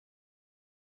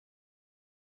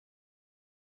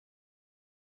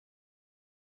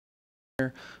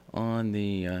on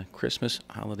the Christmas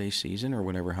holiday season or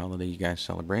whatever holiday you guys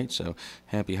celebrate. So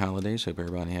happy holidays. Hope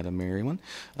everybody had a merry one.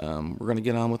 We're going to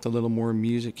get on with a little more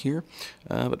music here.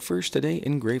 But first today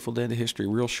in Grateful Dead history,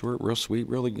 real short, real sweet.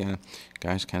 Really,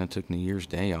 guys kind of took New Year's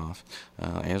Day off,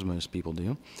 as most people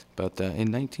do. But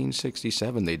in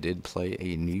 1967, they did play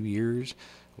a New Year's,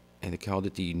 and they called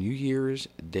it the New Year's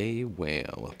Day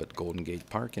Wail up at Golden Gate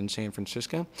Park in San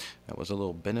Francisco. That was a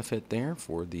little benefit there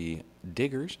for the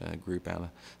Diggers, a group out of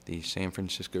the San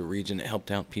Francisco region that helped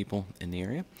out people in the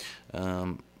area,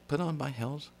 put on by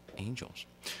Hell's Angels.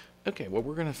 Okay, well,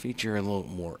 we're going to feature a little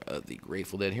more of the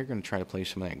Grateful Dead here. Going to try to play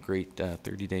some of that great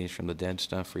 30 Days from the Dead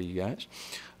stuff for you guys.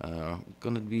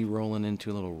 Going to be rolling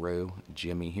into a little Row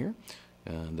Jimmy here.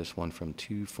 This one from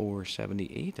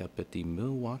 2478 up at the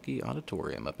Milwaukee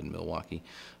Auditorium up in Milwaukee,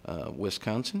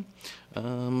 Wisconsin.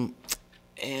 And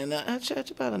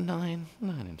it's about a 9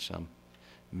 and some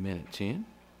minute tune.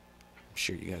 I'm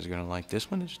sure you guys are going to like this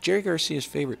one. It's Jerry Garcia's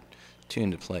favorite tune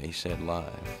to play, he said live.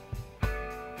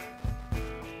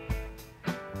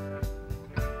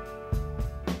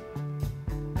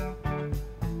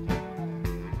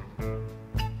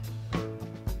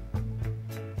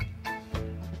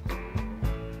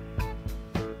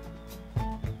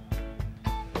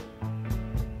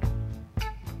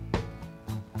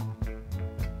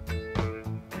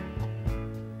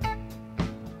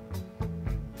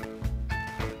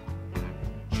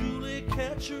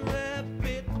 Catch a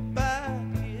rabbit by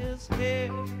his hair.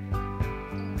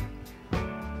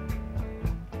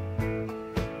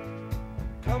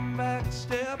 Come back,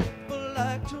 step,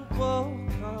 like to walk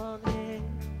on air.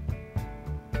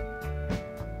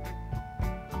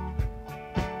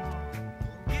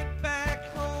 Get back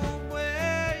home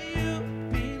where you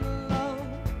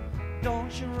belong.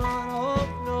 Don't you run off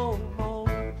no more.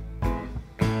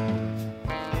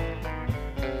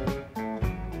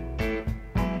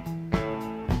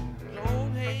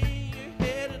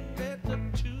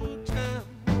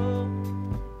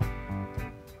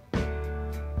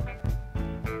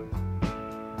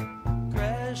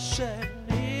 And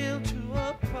kneel to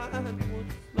a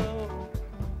pinewood floor.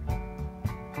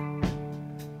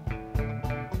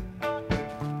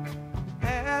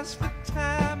 As for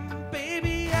time,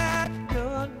 baby, I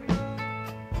don't know.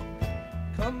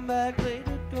 Come back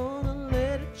later, gonna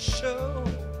let it show.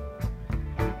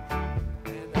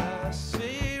 And I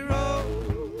say, roll,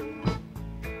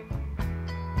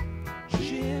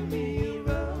 Jimmy,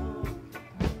 roll.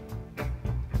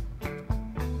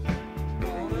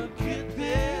 Gonna get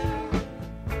there.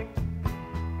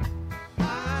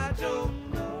 I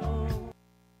don't know.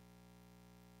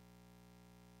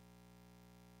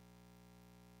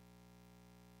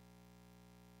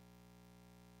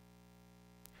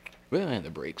 Well, and the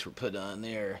brakes were put on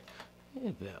there at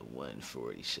about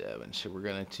 1:47. So we're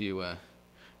going to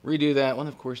redo that one.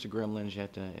 Of course, the Gremlins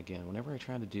yet again. Whenever I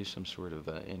try to do some sort of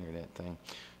internet thing,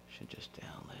 I should just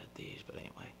download these. But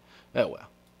anyway, oh well.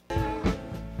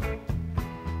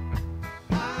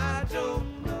 I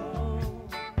don't know.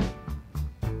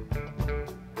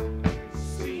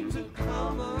 Seems a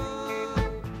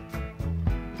common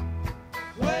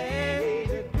way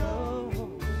to go.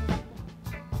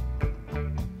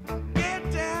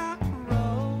 Get down the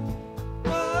road,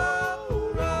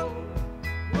 road, road,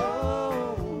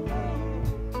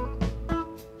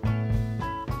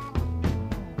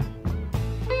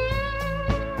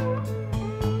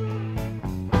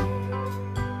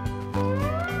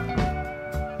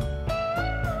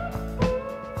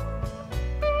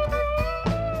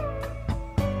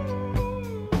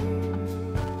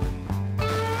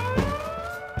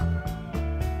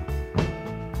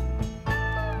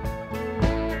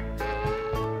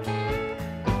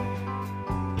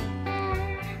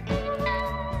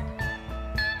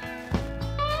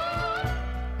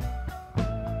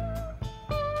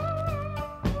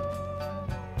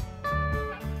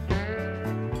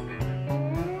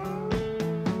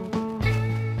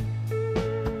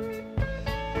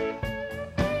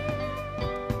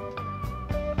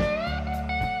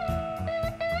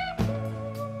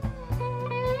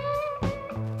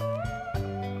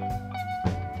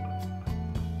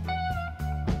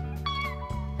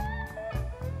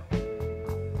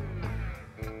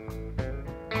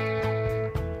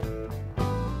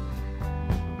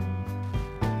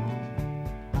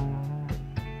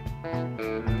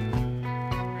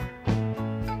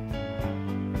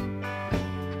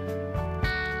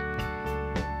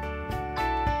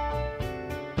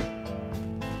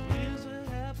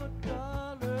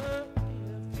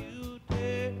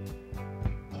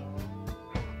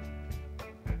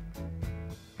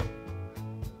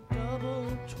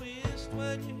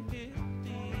 when you hit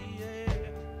the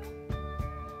air.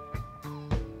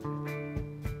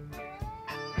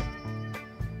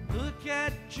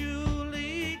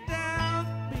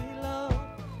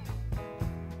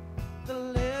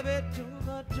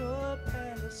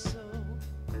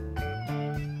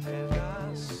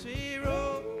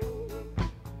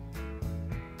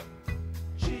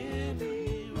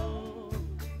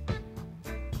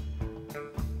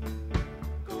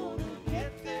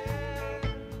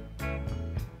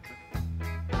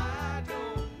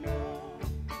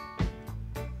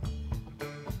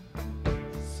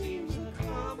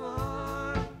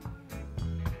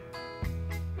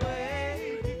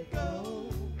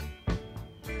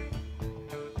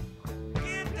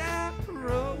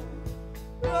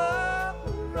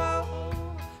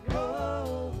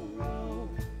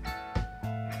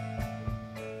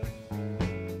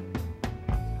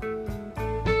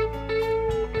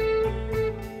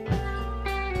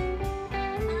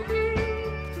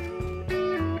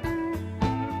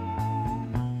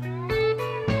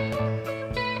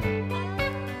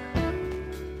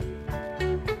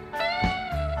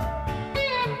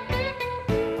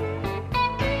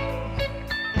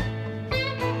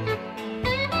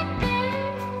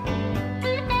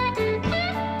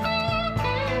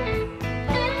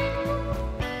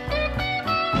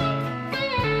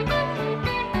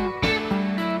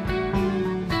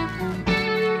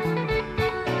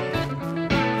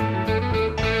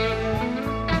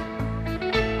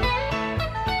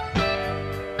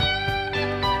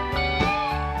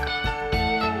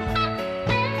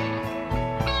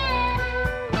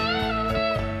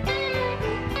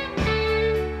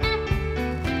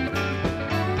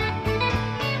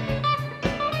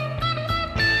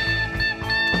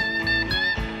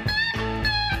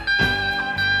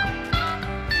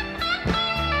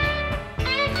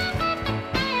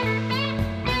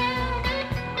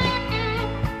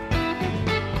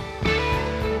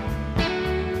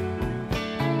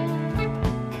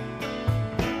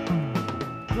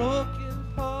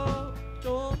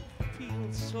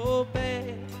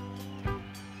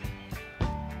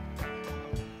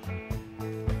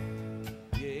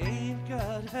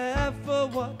 for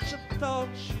what you thought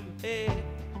you had.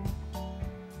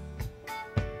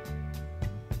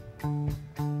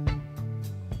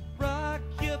 Rock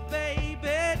your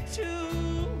baby to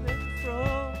and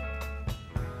fro,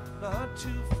 not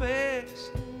too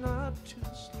fast, not too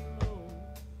slow.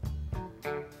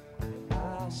 And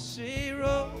I say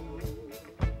roll,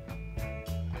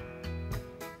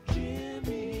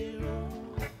 Jimmy,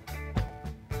 roll.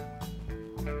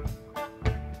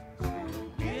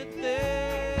 Get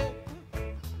there,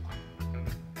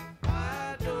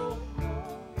 I don't know.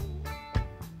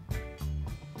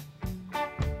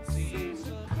 Seems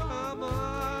a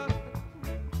common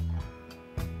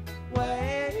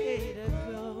way to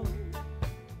go.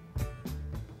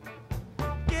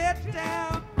 Get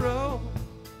down, roll,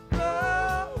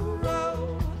 roll,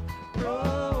 roll,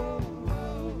 roll,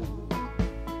 roll.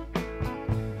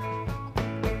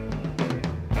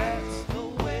 That's the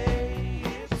way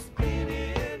it's been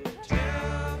in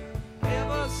town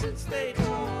ever since they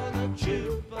tore the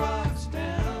jukebox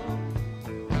down.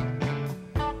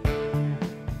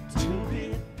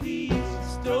 2-bit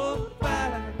pieces don't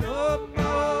matter no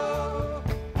more.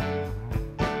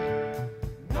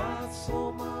 Not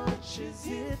so much as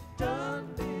it done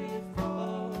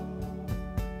before.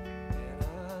 And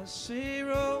I say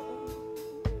roll,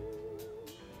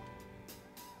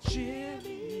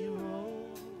 Jimmy, roll.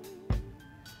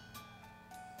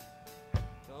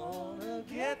 Gonna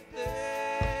get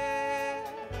there,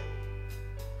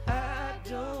 I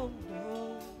don't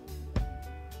know.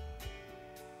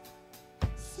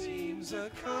 Seems a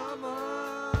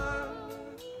common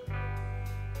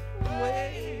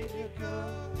way to go.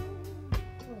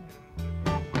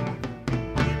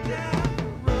 Get down the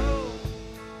road,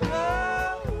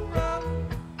 roll, roll,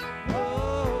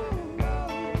 roll,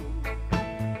 roll.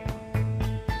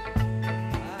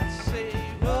 I say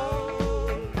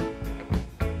roll,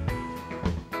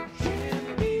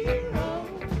 Jimmy, roll.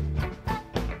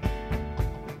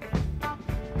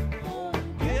 Gonna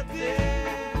get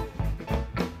there,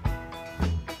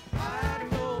 I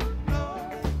don't know.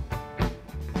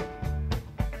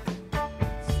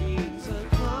 Seems a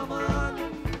common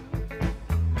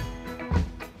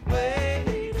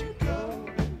way to go.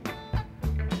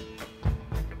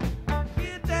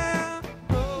 Get down,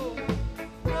 roll,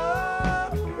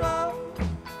 roll, roll,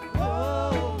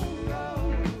 roll,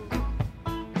 roll.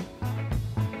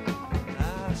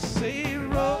 I say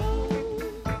roll,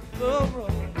 roll, roll,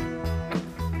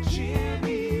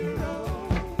 Jimmy, roll,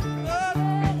 roll,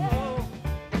 roll.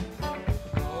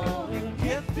 Gonna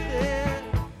get there,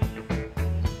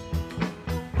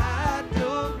 I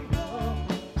don't know.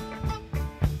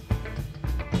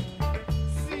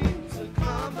 Seems a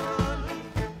common,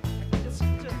 it's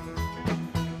just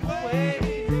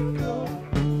way to go.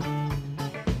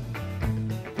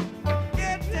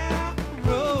 Get down,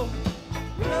 roll,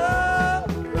 roll,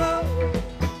 roll,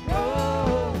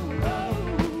 roll, roll.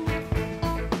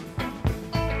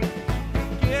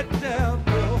 Get down,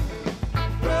 roll,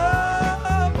 roll,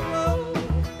 roll,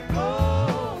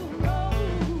 roll, roll.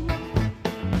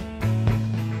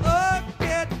 Oh,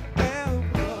 get down,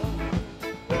 roll,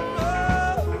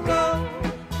 roll, roll,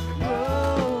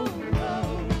 roll,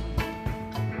 roll.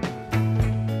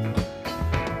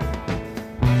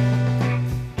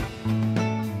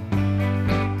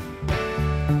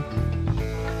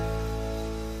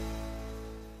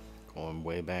 Going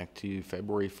way back to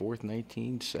February 4th,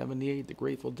 1978, the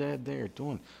Grateful Dead there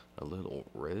doing a little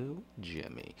Roll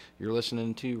Jimmy. You're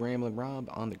listening to Ramblin' Rob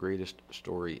on the greatest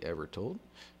story ever told.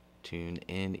 Tune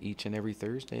in each and every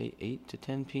Thursday, 8 to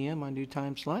 10 p.m. on new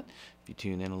time slot. If you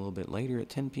tune in a little bit later at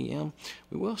 10 p.m.,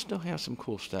 we will still have some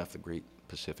cool stuff, the Great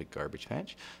Pacific Garbage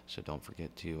Patch. So don't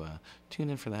forget to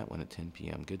tune in for that one at 10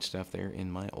 p.m. Good stuff there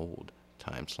in my old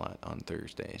time slot on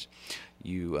Thursdays.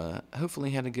 You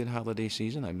hopefully had a good holiday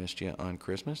season. I missed you on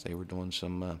Christmas. They were doing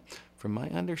some, from my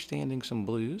understanding, some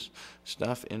blues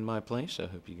stuff in my place. So I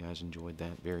hope you guys enjoyed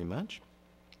that very much.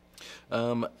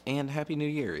 And Happy New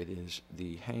Year. It is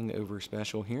the Hangover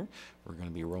special here. We're going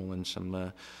to be rolling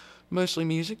some mostly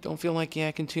music. Don't feel like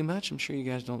yakking too much. I'm sure you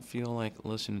guys don't feel like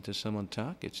listening to someone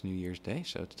talk. It's New Year's Day,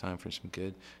 so it's time for some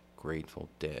good Grateful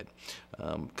Dead.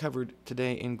 Covered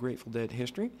today in Grateful Dead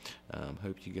history.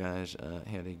 Hope you guys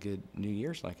had a good New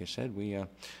Year's. Like I said, we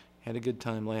had a good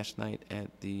time last night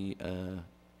at the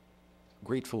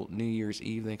Grateful New Year's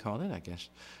Eve, they called it. I guess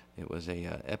it was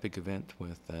a epic event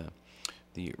with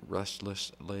the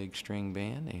Restless Leg String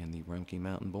Band and the Rumpke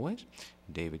Mountain Boys,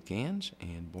 David Gans,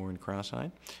 and Born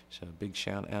Cross-Eyed. So big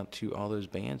shout out to all those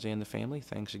bands and the family.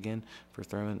 Thanks again for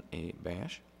throwing a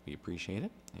bash. We appreciate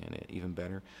it, and even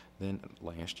better than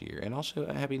last year. And also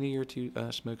a Happy New Year to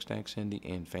Smokestack Cindy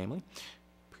and family.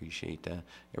 appreciate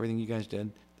everything you guys did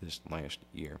this last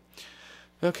year.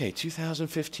 Okay,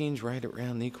 2015's right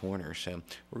around the corner, so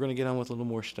we're going to get on with a little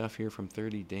more stuff here from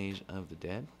 30 Days of the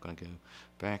Dead. I'm going to go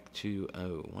back to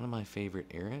one of my favorite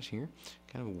eras here,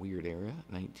 kind of a weird era,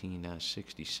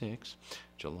 1966,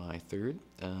 July 3rd.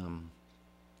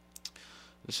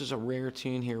 This is a rare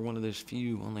tune here, one of those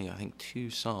few, only I think 2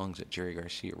 songs that Jerry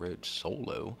Garcia wrote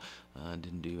solo.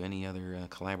 Didn't do any other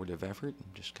collaborative effort,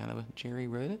 just kind of Jerry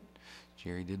wrote it.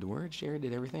 Jerry did the words, Jerry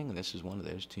did everything, and this is one of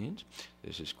those tunes.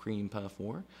 This is Cream Puff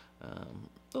War.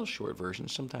 Little short version.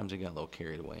 Sometimes I got a little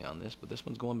carried away on this, but this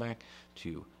one's going back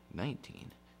to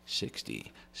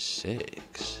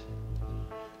 1966.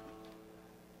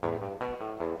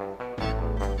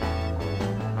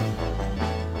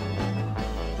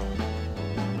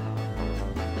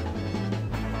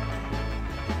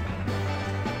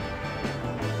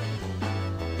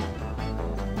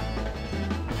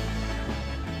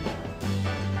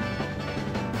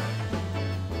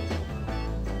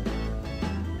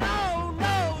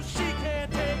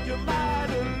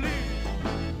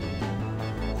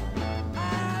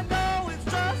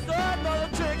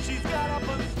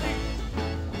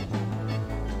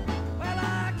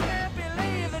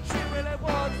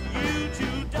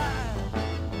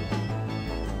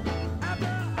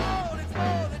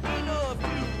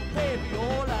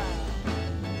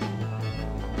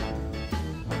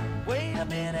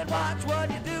 Watch what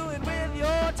you're doing with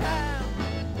your time.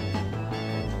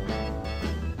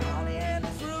 All the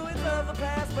endless ruins of the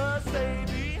past must stay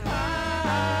behind.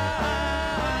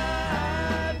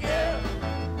 Yeah.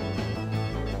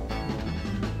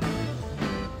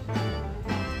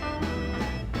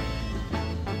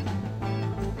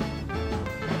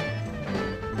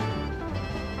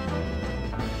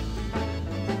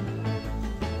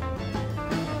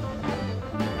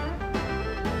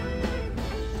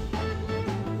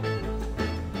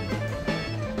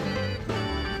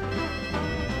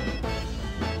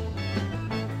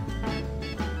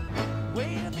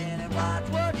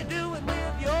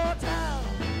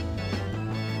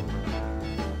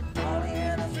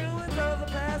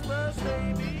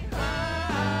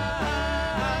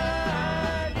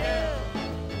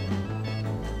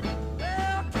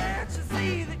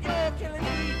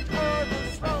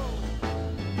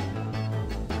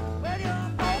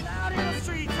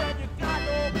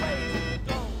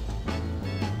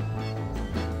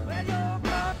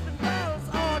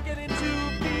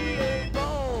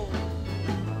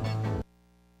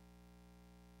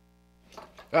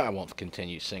 I won't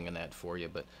continue singing that for you,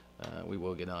 but we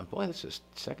will get on. Boy, this is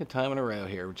second time in a row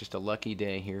here. Just a lucky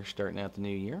day here, starting out the new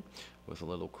year with a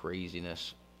little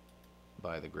craziness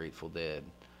by the Grateful Dead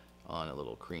on a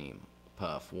little Cream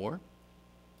Puff War.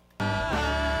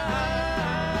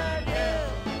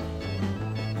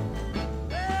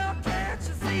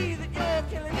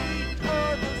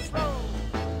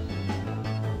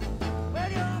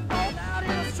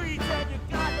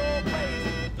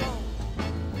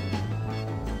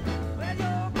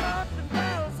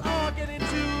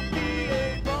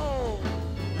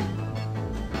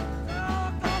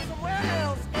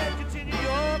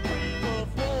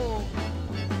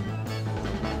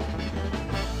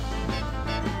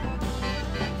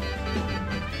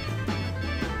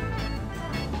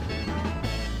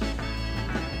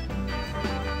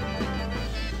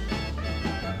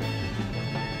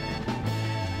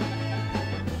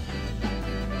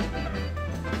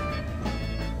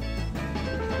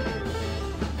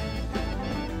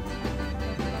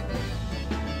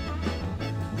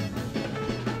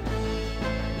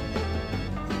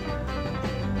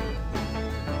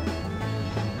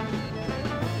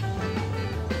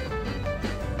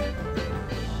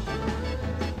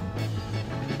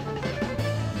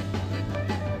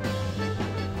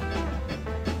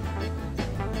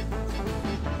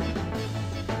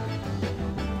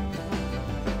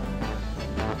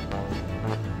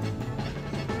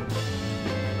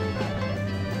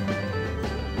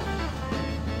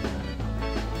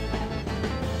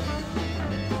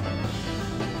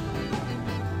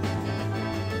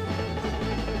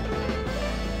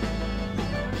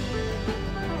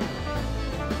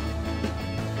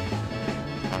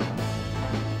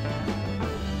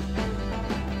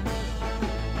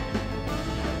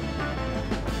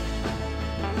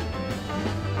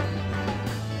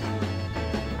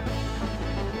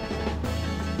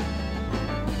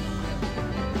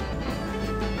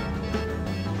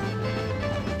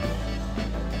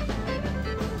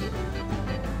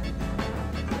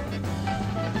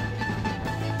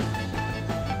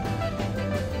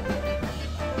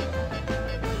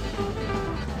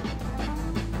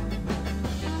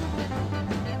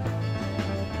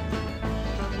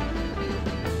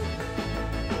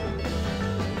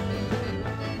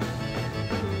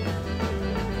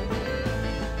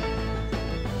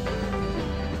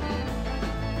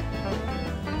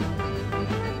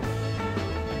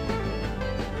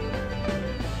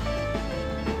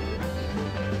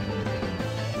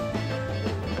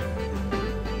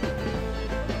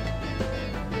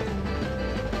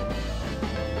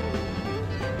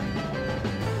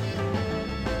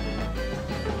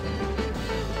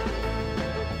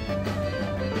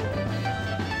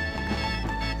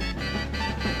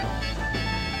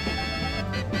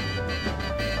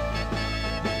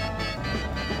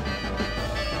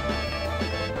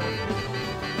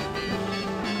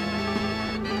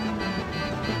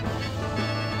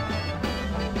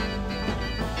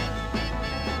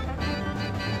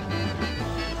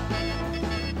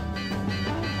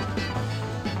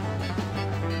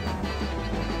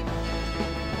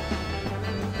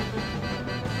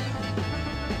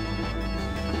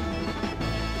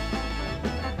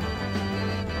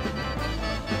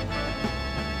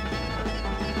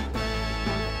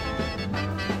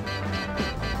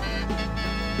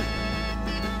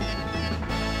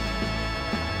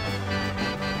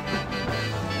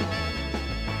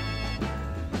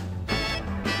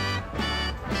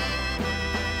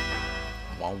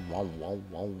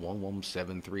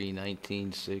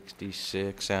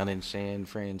 1966 out in San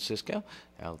Francisco,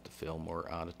 out at the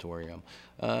Fillmore Auditorium.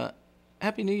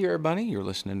 Happy New Year, everybody. You're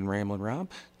listening to Ramblin' Rob.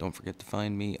 Don't forget to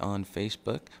find me on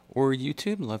Facebook or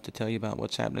YouTube. I'd love to tell you about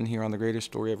what's happening here on The Greatest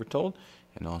Story Ever Told,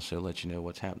 and also let you know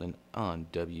what's happening on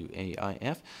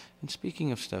WAIF. And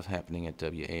speaking of stuff happening at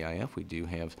WAIF, we do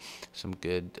have some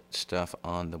good stuff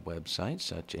on the website,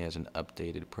 such as an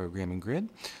updated programming grid,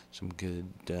 some good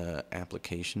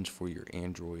applications for your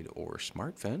Android or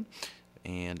smartphone,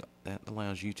 and that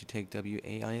allows you to take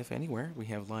WAIF anywhere. We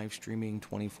have live streaming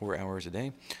 24 hours a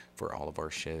day for all of our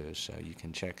shows, so you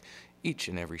can check each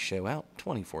and every show out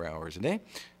 24 hours a day,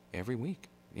 every week.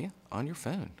 Yeah, on your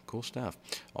phone. Cool stuff.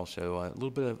 Also, a little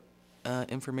bit of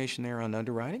information there on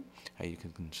underwriting, how you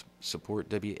can support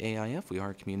WAIF. We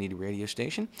are a community radio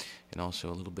station. And also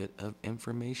a little bit of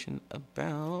information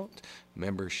about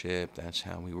membership. That's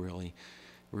how we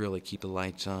really keep the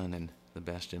lights on and the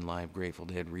best in live Grateful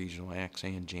Dead regional acts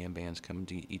and jam bands coming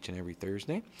to you each and every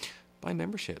Thursday. By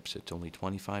memberships, it's only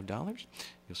 $25.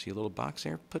 You'll see a little box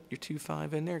there. Put your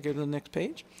 25 in there. Go to the next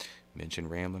page. Mention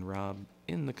Ramblin' Rob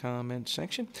in the comments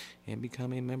section and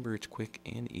become a member. It's quick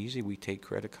and easy. We take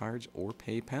credit cards or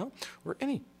PayPal or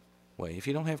any way. If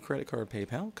you don't have credit card or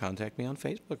PayPal, contact me on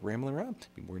Facebook, Ramblin' Rob.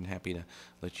 I'd be more than happy to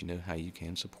let you know how you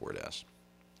can support us.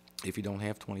 If you don't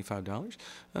have $25,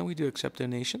 we do accept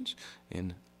donations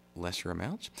in lesser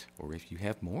amounts, or if you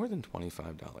have more than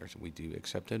 $25, we do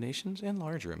accept donations in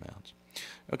larger amounts.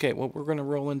 Okay, well, we're going to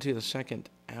roll into the second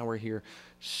hour here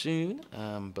soon,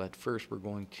 but first we're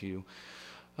going to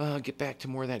get back to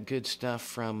more of that good stuff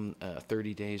from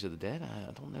 30 Days of the Dead.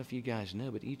 I don't know if you guys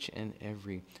know, but each and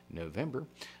every November,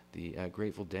 the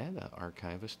Grateful Dead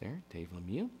archivist there, Dave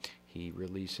Lemieux, he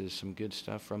releases some good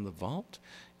stuff from the vault,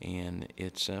 and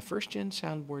it's first-gen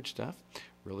soundboard stuff.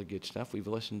 Really good stuff. We've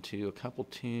listened to a couple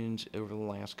tunes over the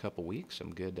last couple weeks.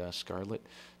 Some good Scarlet,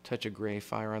 Touch of Grey,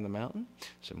 Fire on the Mountain.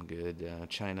 Some good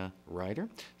China Rider.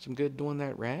 Some good Doing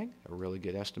That Rag. A really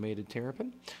good Estimated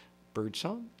Terrapin.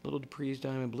 Birdsong, Little Dupree's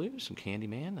Diamond Blues. Some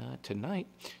Candyman. Tonight,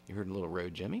 you heard a little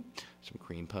Road Jimmy. Some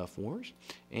Cream Puff Wars.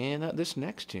 And this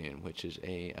next tune, which is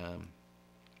a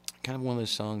kind of one of those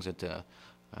songs that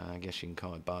I guess you can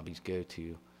call it Bobby's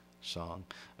go-to song.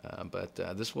 But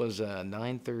this was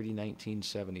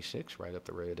 9/30/1976, right up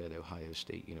the road at Ohio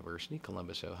State University,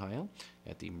 Columbus, Ohio,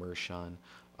 at the Mershon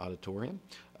Auditorium.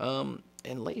 And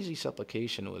Lazy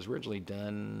Supplication was originally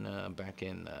done back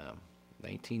in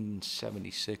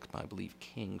 1976 by, I believe,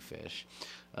 Kingfish.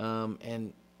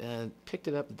 And picked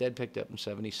it up, the Dead picked it up in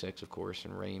 76, of course,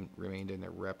 and remained in their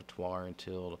repertoire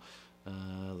until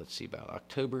let's see, about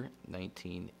October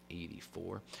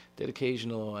 1984. Did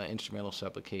occasional instrumental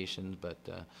supplications, but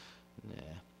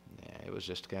it was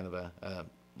just kind of a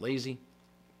lazy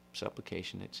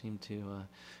supplication. It seemed to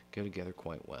go together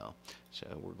quite well. So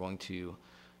we're going to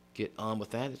get on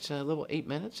with that. It's a little 8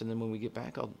 minutes, and then when we get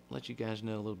back, I'll let you guys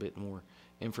know a little bit more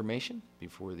information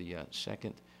before the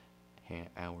second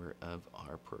hour of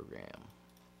our program.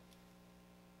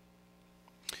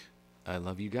 I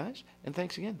love you guys, and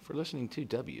thanks again for listening to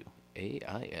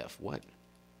WAIF, what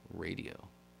radio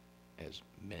is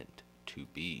meant to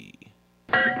be.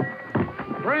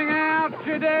 Bring out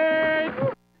today.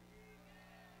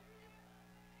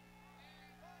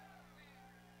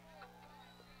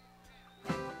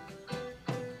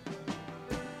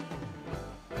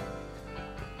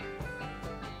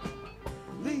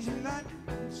 Lazy light,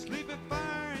 sleepy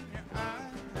fire in your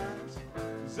eyes.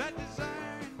 Is that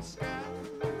desire in the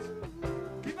skies?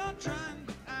 Keep on trying,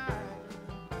 but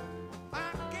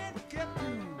I can't get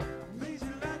through. Lazy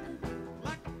light,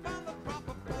 like I found the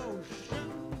proper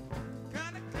potion.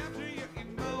 Kinda capture your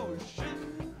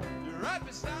emotion. You're right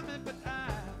beside me, but I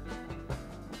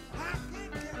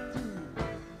can't get through.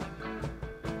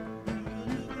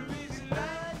 Lazy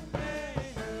light,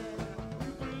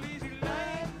 lazy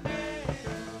light.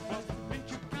 Must admit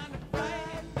you kinda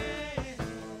frighten me,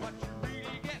 but you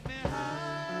really get me high.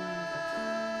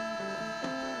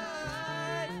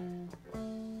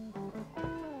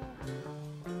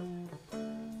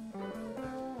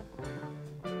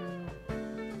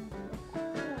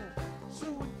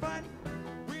 So we fight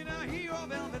when I hear your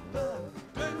velvet blood.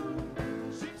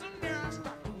 Seems so near I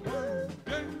start to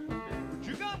wonder. Would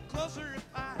you come closer if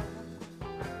I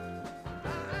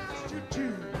asked you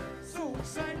to? So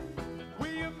excited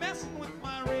when you're messing with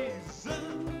my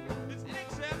reason. It's an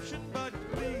exception, but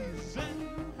pleasing.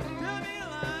 Tell me a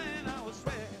lie and I will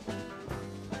swear.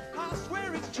 I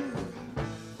swear it's true.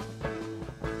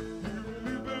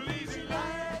 You lazy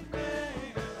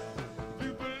lightning.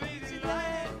 You lazy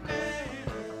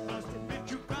lightning. Must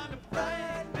admit you kind of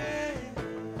frighten me,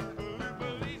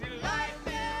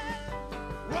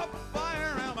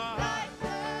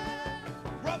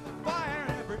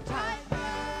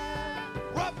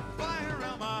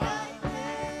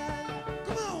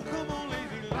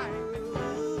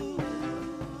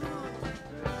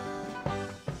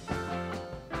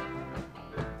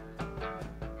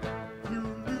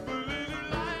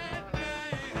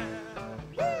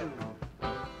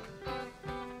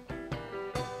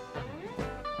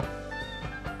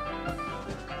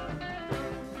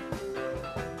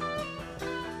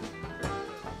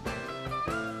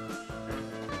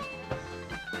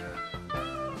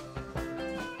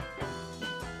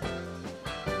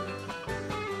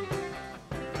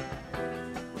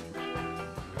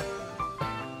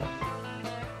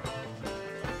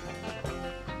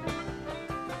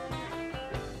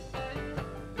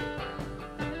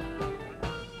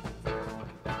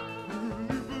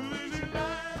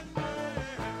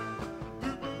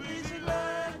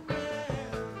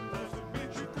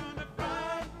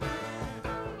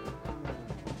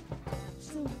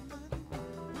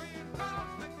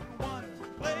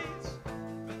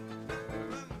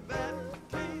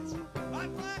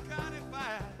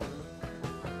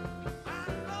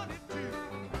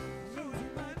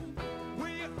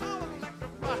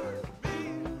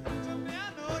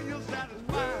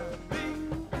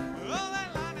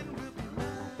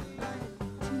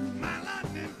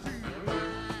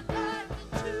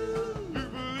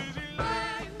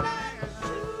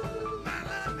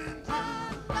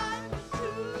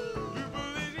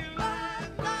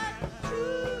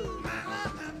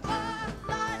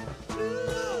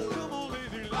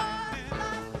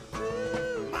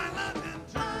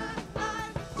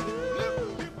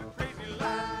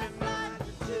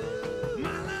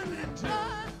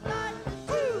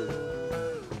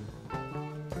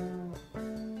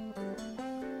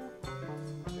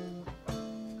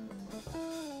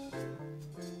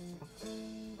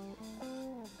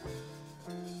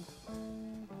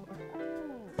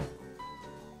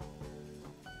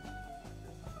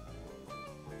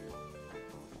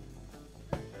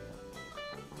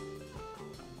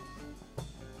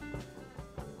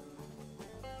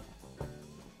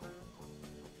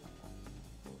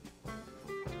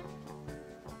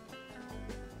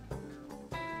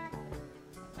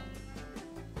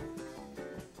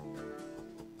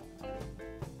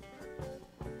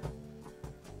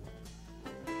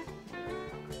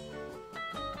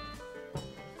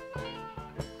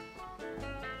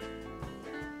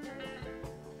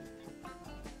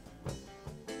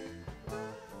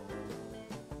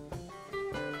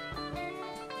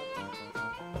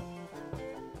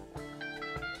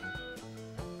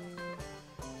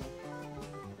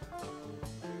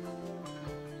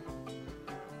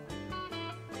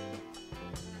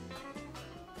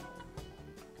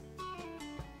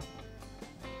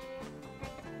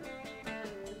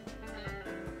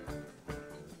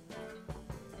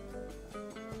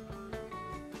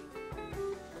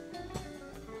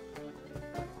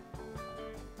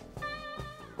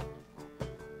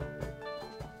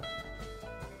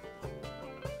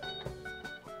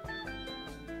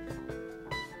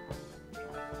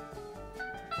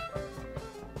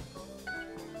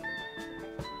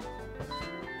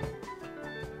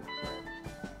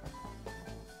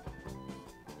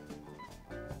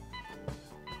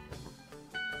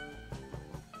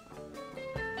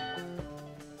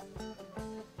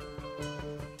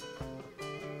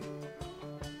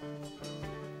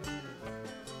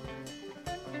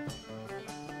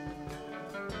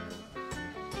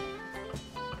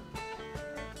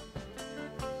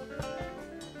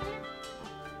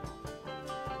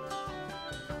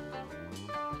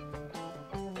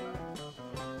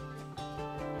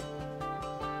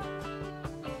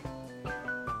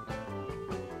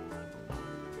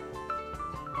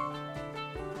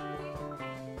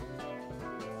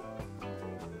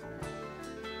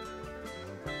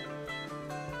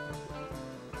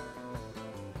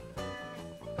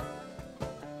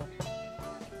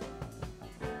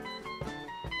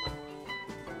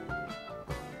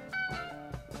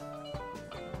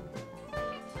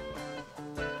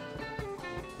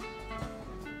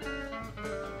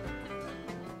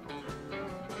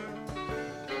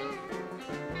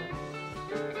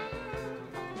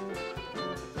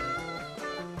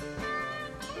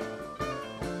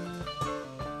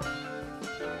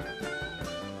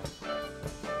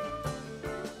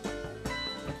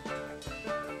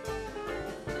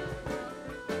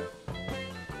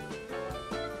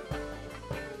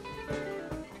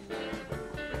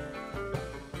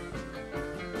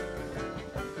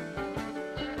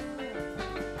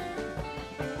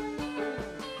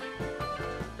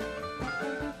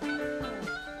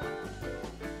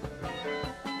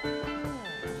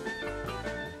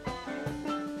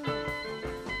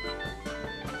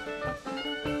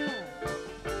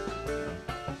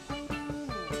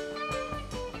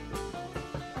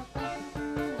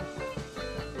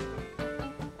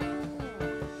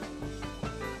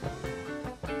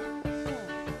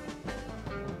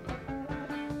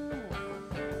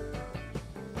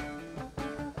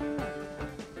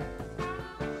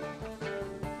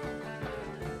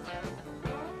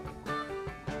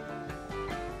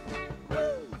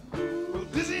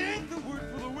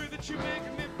 that you're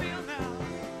making me feel now.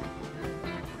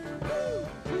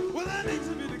 Woo. Well, I need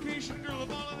some indication, girl,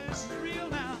 if all of this is real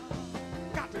now.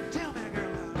 Got to tell me, girl,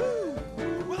 now. Woo.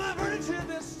 Well, I've heard it said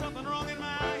there's something wrong in my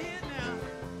head now.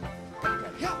 Got to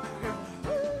help me, girl,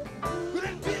 now. Could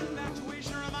it be an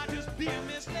infatuation, or am I just being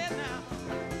misled now?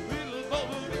 Little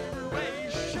bold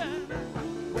inspiration,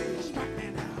 way you strike me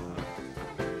now.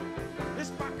 This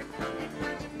pocket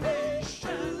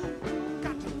imagination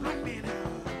got to like me now.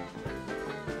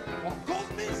 Won't cause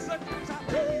me such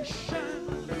excitation.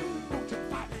 Won't you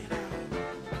fight me now?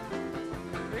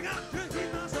 You got to keep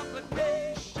my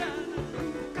supplication.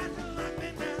 Got to like me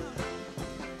now.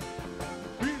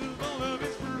 Little bowl of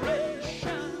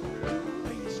inspiration.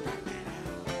 Way you strike me now.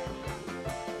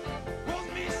 Cause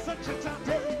me such a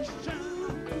temptation.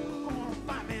 Come on,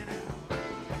 fight me now.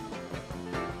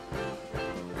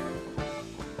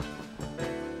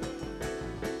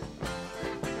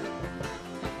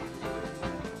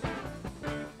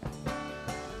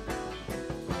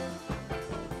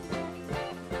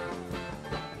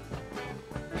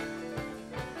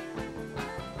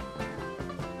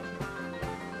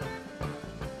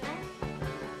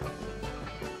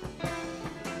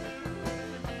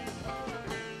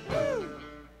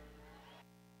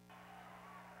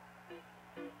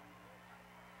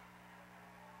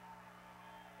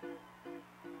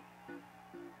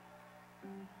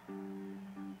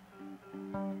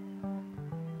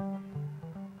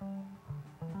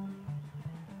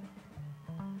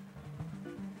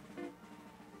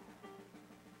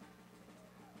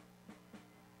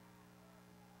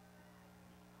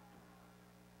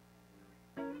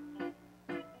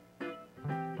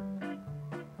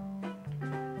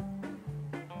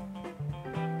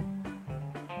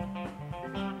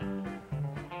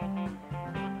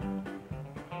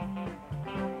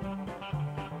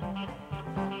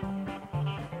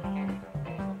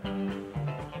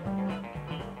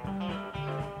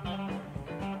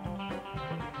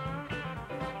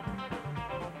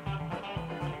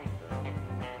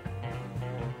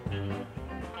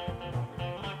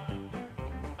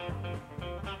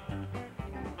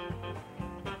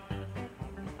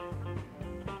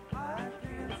 I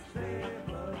can't stay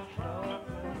much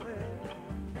longer.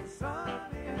 The sun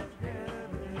is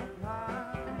getting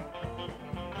high.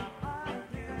 I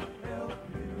can't help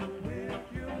you with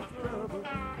your trouble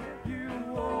if you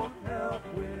won't help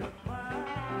with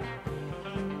mine.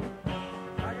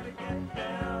 I gotta get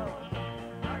down.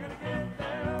 I gotta get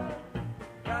down.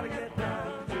 Gotta get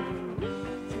down to the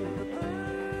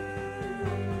earth.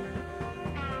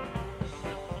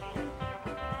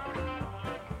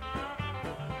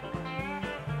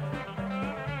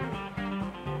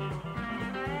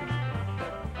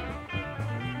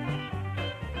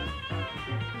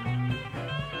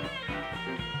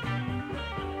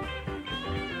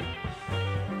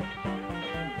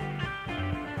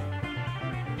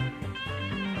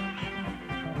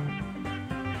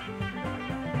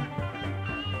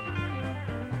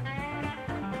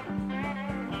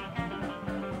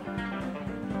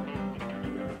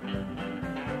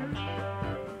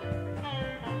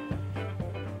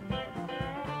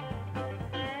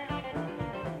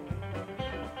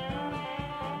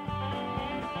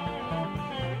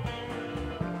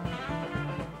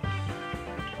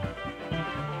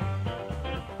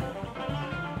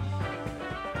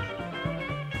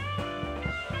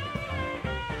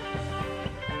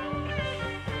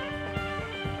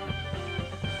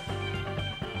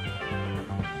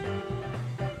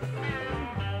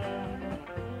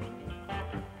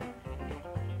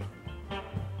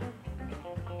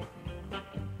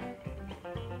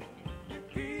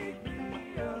 Keep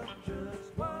me up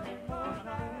just one more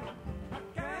night. I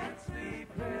can't sleep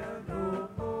here no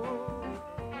more.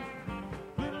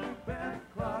 Little bell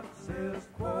clock says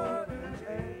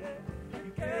 7:45.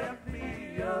 You kept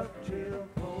me up till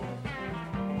 4.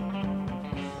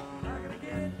 I gotta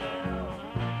get down.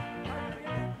 I gotta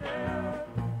get down.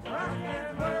 I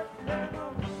can't work there no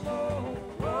more.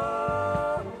 Whoa.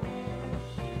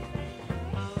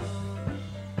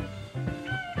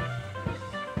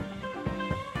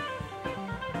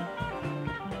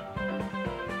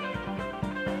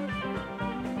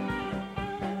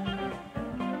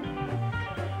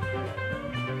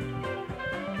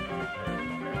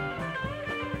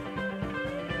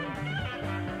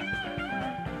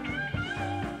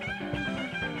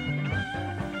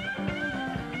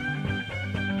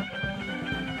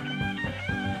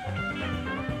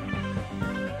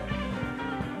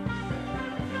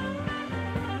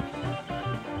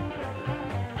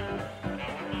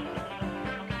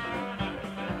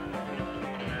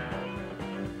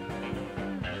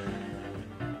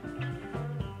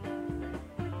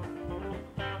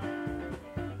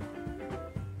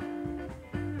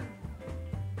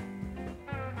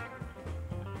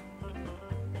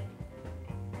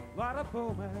 Lot of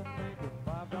poor man make a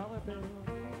 $5 bill.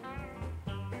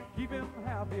 Keep him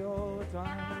happy all the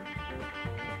time.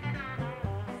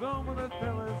 Some of the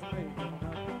fellas make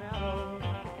nothing at all,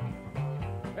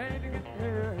 and you can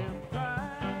hear him cry.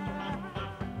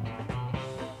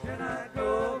 Can I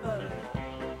go, buddy?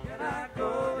 Can I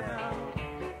go down?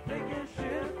 Take your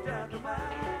shift down to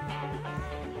mine.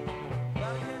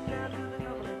 Gotta get down to the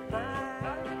number line.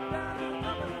 Gotta get down to the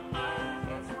number line.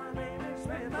 That's why they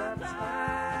spend my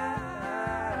time.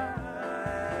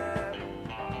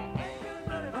 Making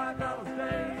 $35 a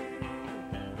day.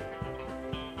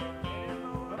 You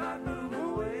know when I move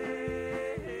away.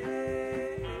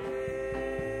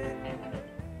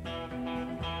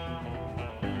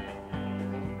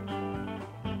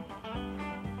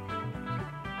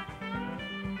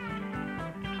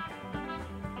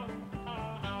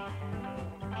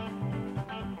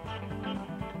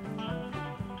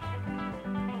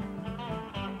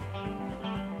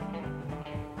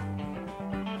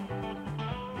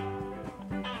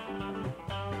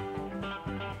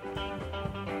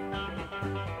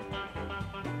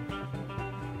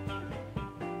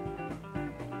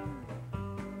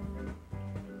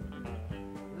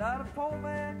 A lot of poor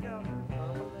man got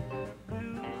Cumberland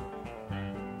blues.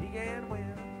 He can't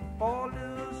win or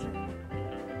lose.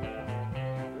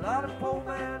 A lot of poor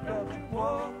man got to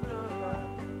walk the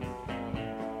line.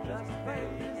 Just the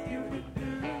best you can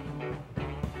do.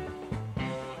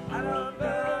 I don't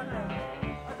know now.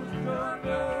 I just don't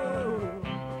know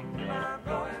if I'm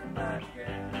going back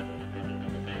again.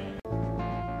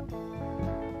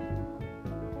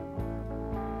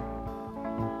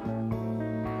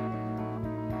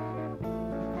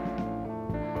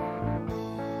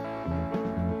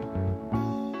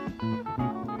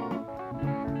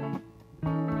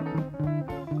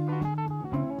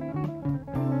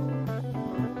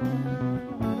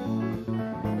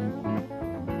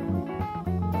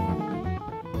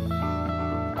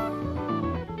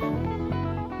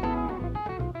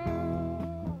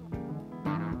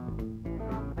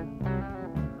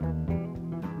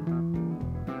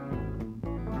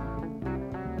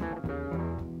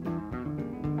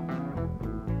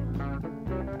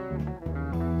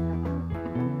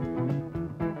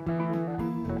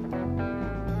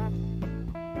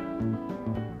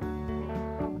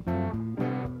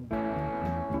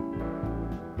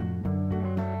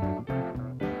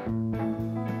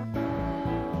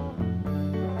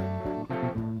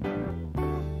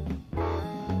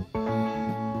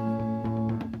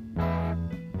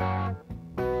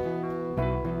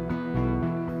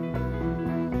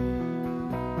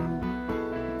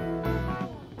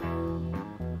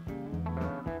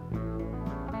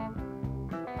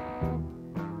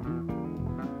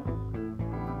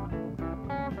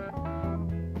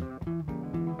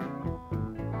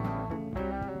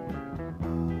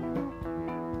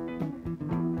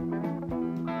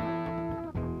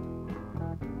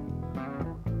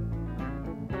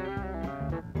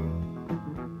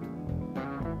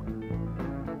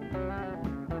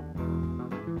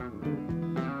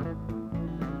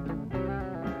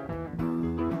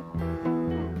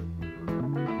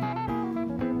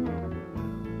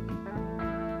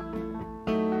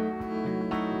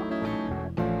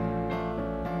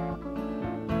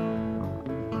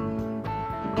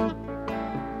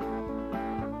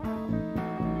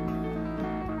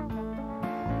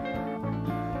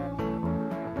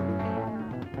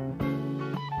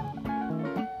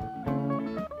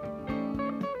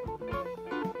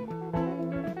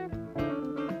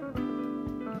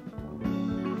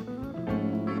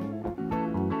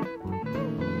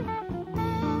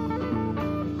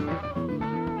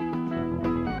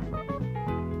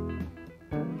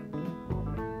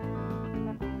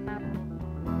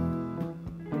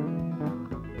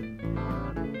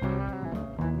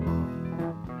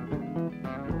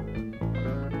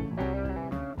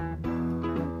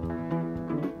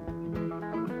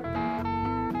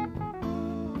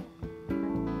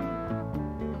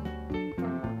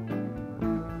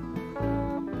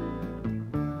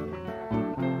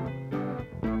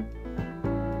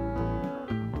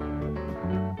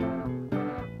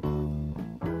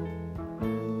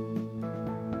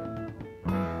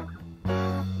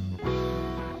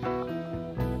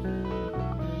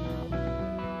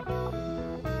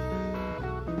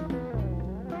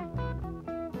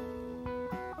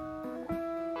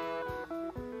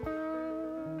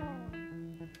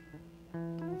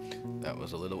 That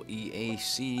was a little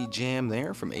EAC jam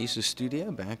there from Ace's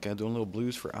studio, back doing a little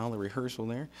blues for Ollie rehearsal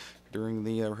there. during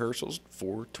the rehearsals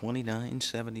for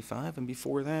 $29.75, and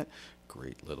before that,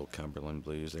 great little Cumberland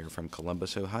Blues there from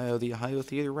Columbus, Ohio, the Ohio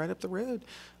Theater right up the road.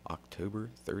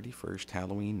 October 31st,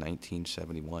 Halloween,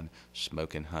 1971,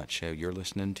 smoking hot show. You're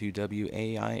listening to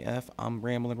WAIF. I'm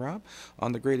Ramblin' Rob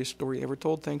on the greatest story ever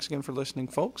told. Thanks again for listening,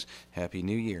 folks. Happy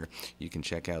New Year. You can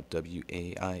check out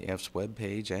WAIF's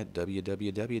webpage at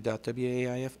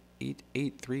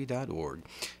www.waif883.org.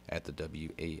 At the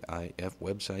WAIF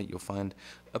website, you'll find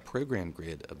a program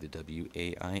grid of the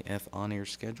WAIF on-air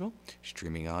schedule,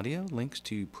 streaming audio, links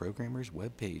to programmers'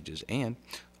 web pages, and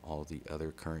all the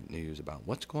other current news about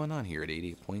what's going on here at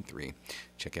 88.3.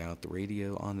 Check out the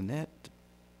radio on the net,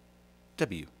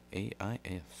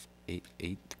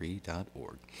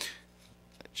 WAIF883.org.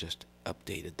 Just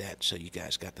updated that so you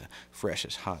guys got the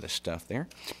freshest, hottest stuff there.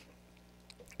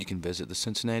 You can visit the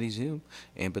Cincinnati Zoo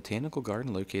and Botanical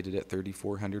Garden located at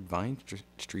 3400 Vine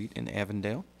Street in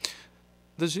Avondale.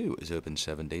 The zoo is open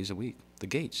 7 days a week. The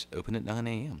gates open at 9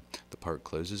 a.m. The park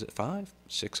closes at 5,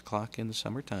 6 o'clock in the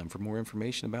summertime. For more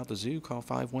information about the zoo, call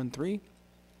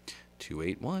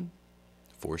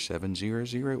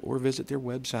 513-281-4700 or visit their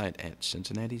website at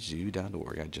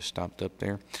cincinnatizoo.org. I just stopped up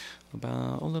there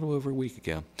about a little over a week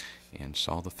ago and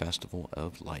saw the Festival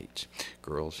of Lights.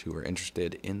 Girls who are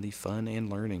interested in the fun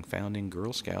and learning found in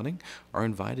Girl Scouting are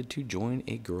invited to join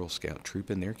a Girl Scout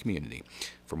troop in their community.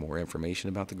 For more information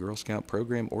about the Girl Scout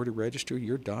program or to register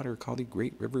your daughter, call the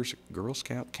Great Rivers Girl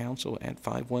Scout Council at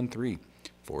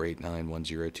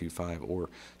 513-489-1025 or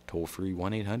toll free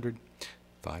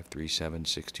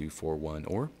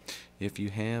 1-800-537-6241. Or if you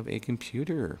have a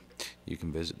computer, you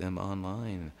can visit them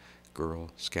online,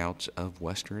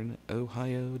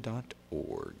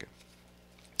 girlscoutsofwesternohio.org.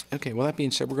 Okay, well, that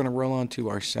being said, we're going to roll on to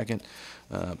our second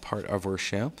part of our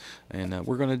show, and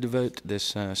we're going to devote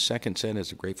this second set, as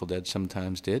the Grateful Dead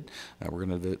sometimes did. We're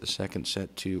going to devote the second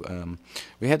set to,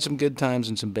 we had some good times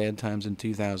and some bad times in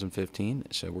 2015,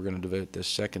 so we're going to devote this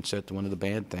second set to one of the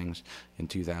bad things in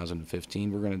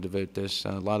 2015. We're going to devote this,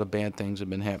 a lot of bad things have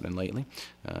been happening lately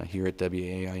here at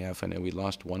WAIF. I know we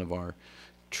lost one of our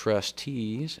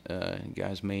trustees. You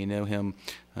guys may know him.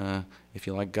 If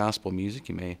you like gospel music,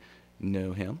 you may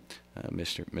know him,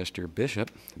 Mr.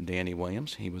 Bishop, Danny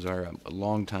Williams. He was our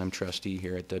longtime trustee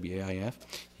here at WAIF.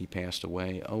 He passed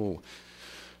away,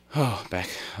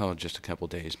 just a couple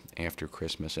days after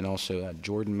Christmas. And also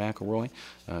Jordan McElroy,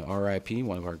 RIP,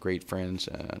 one of our great friends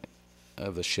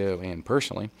of the show and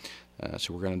personally.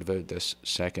 So we're going to devote this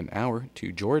second hour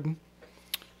to Jordan.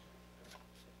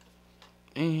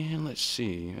 And let's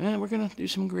see, we're going to do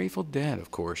some Grateful Dead,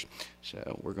 of course.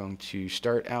 So we're going to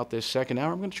start out this second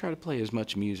hour. I'm going to try to play as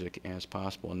much music as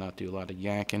possible and not do a lot of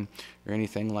yakking or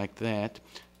anything like that.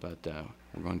 But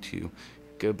we're going to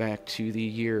go back to the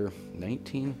year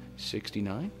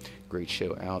 1969. Great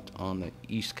show out on the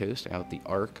East Coast, out at the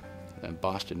Ark,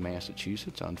 Boston,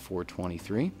 Massachusetts on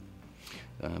 423.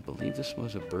 I believe this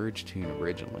was a Byrds tune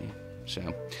originally. So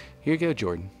here you go,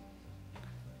 Jordan.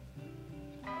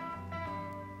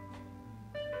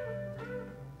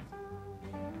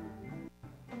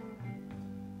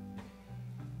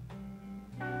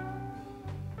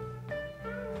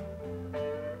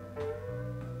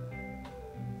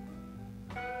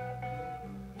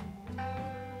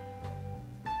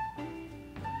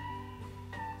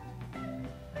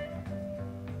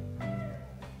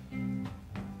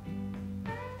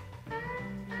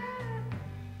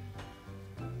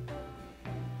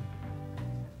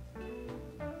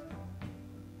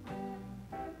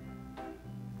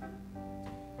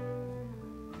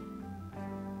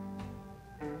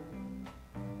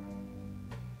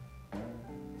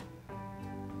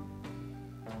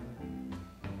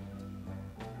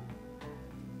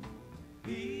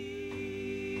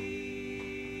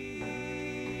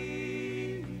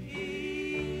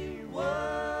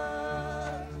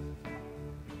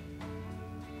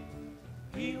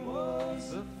 He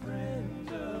was a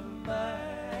friend of mine.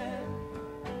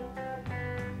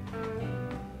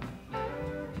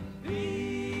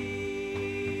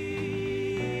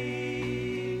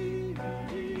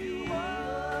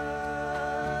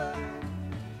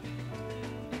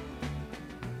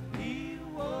 He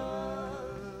was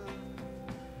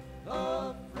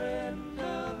a friend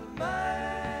of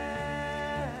mine.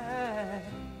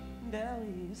 Now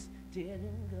he's dead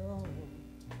and gone.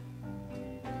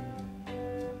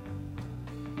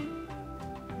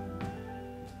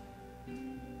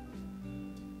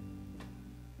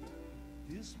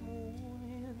 This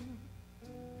morning,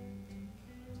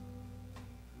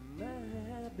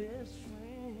 my best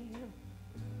friend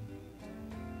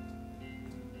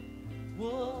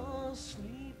was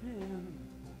sleeping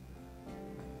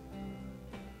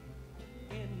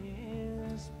in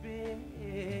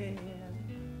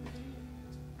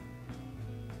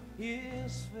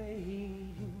his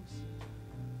face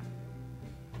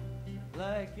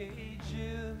like a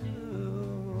Jew,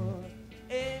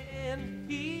 and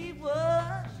he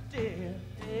was dead.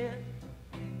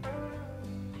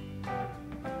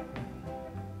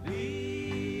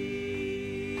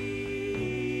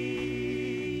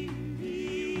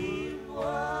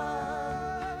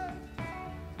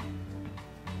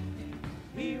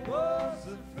 He was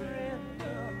a friend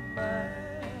of mine.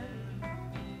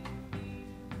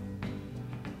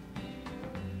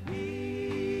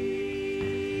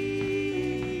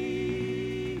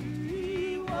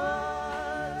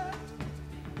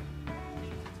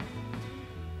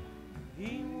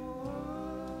 He was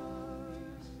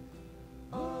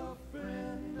a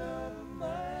friend of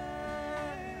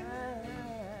mine.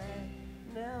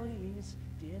 Now he's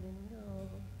dead and gone.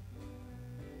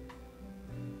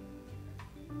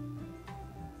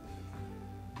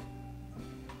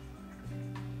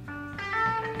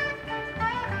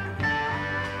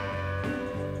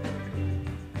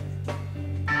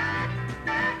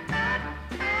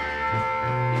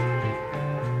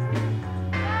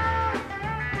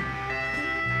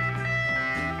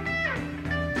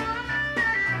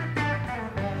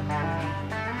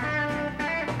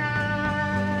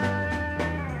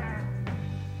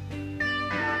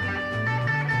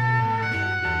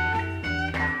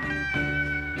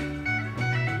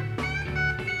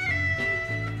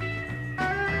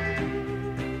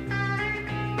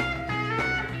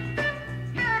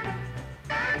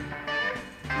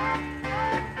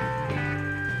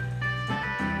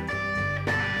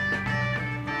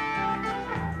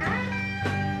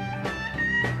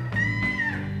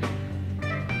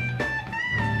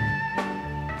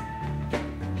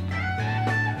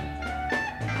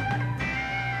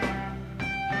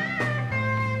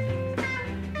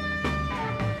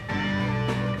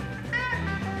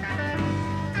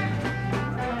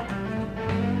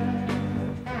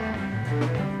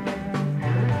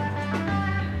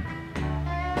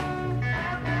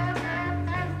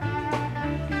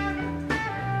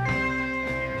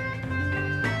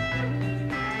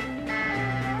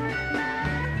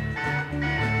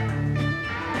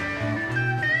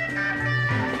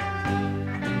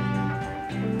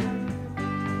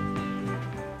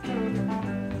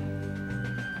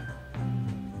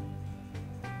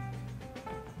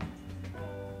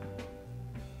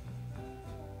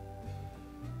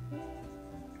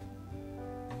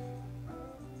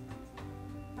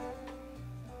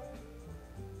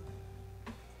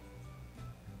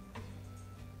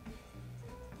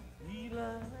 He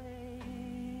liked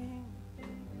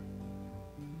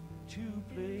to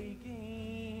play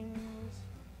games.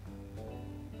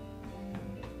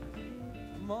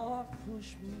 Mark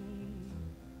pushed me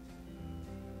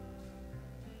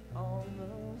on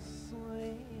the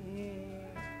swing.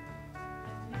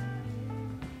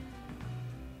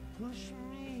 Push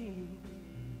me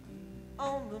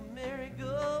on the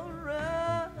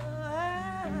merry-go-round.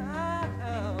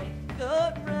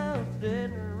 Go round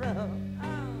and round.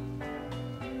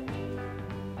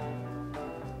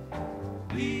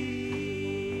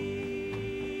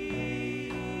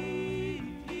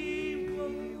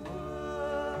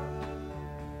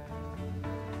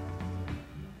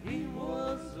 He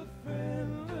was a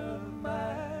friend of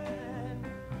mine.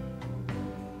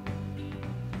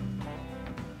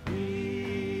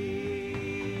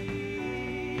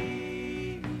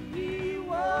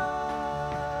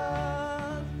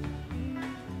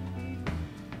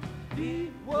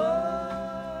 He was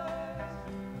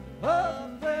a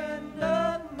friend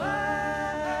of mine.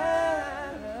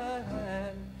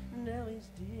 Now he's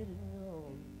dead and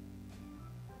gone.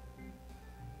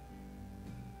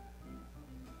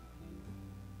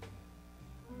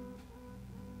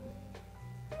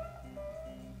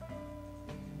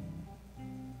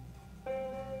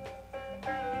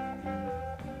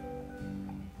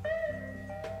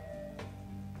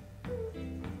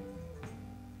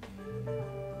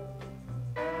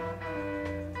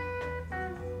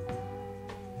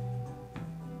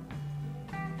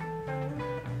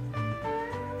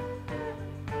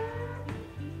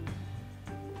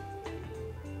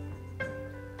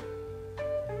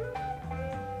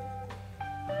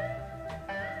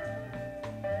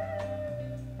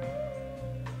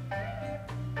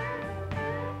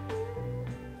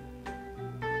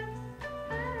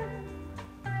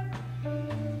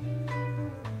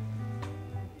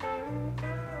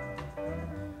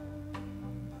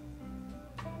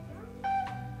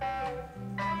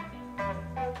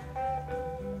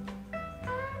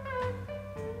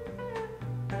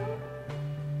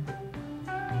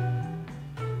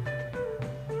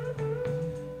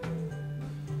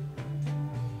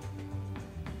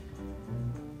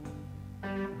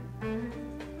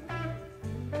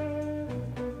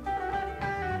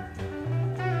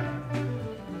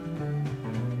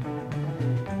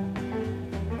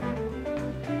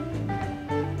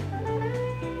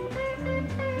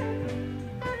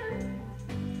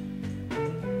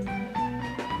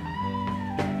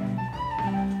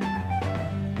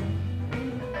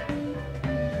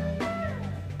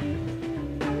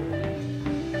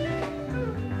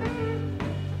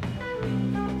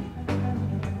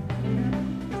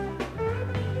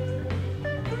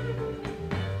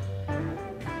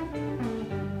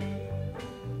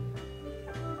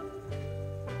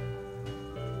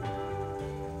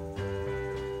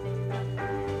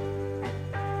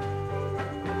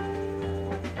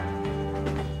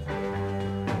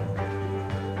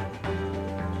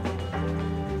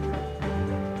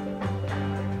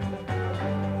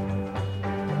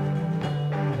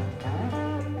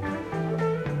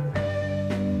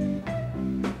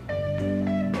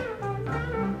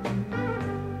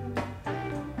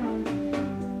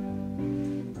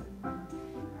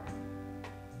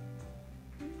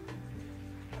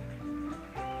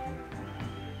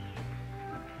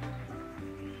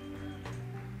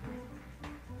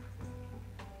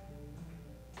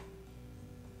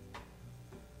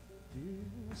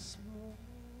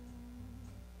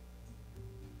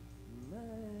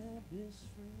 best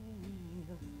friend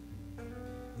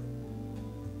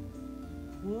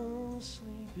was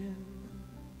sleeping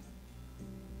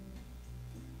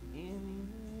in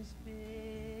his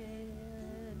bed.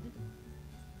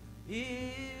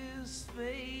 His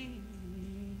face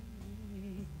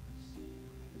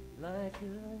like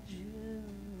a Jew,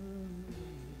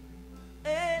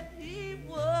 and he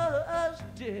was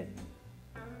dead.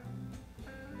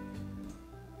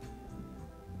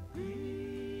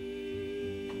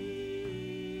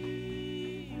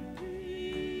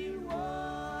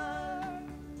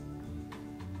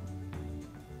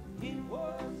 He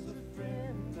was a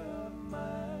friend of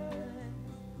mine.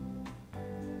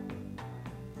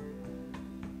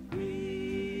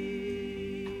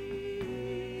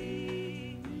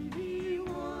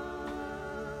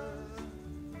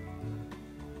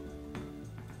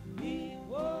 He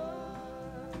was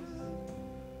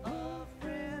a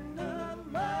friend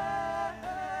of mine.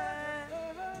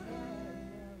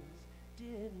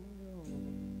 Didn't know.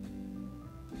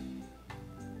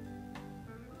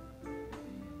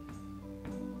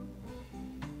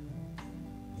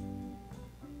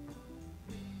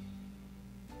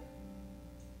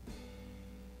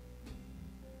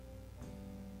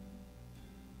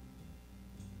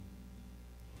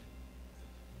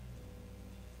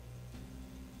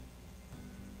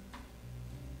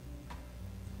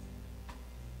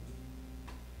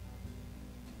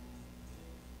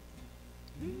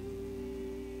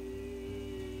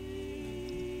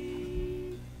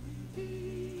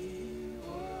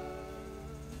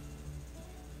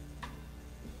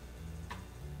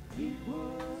 He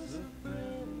was a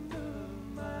friend of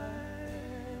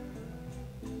mine.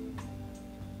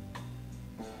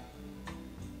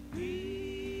 He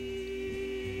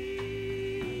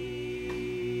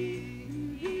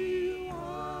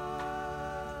was.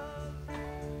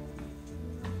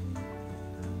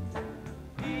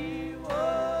 He was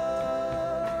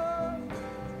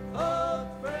a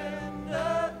friend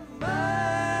of mine.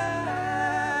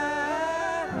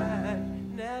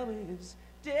 Now he's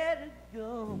dead and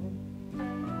gone.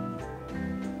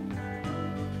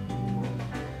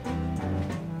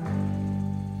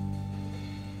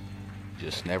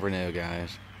 Just never know,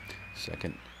 guys.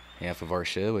 Second half of our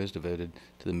show is devoted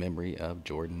to the memory of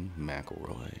Jordan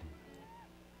McElroy.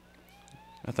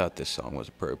 I thought this song was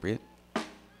appropriate.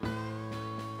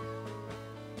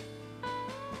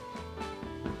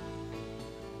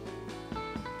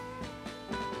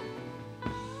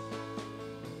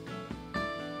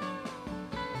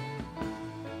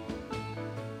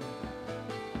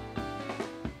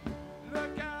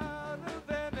 Look out of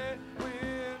any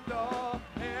window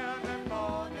in the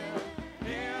morning,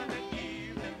 in the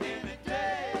evening, in the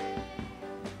day.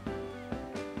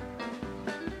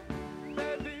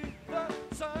 Maybe the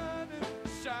sun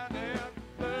is shining.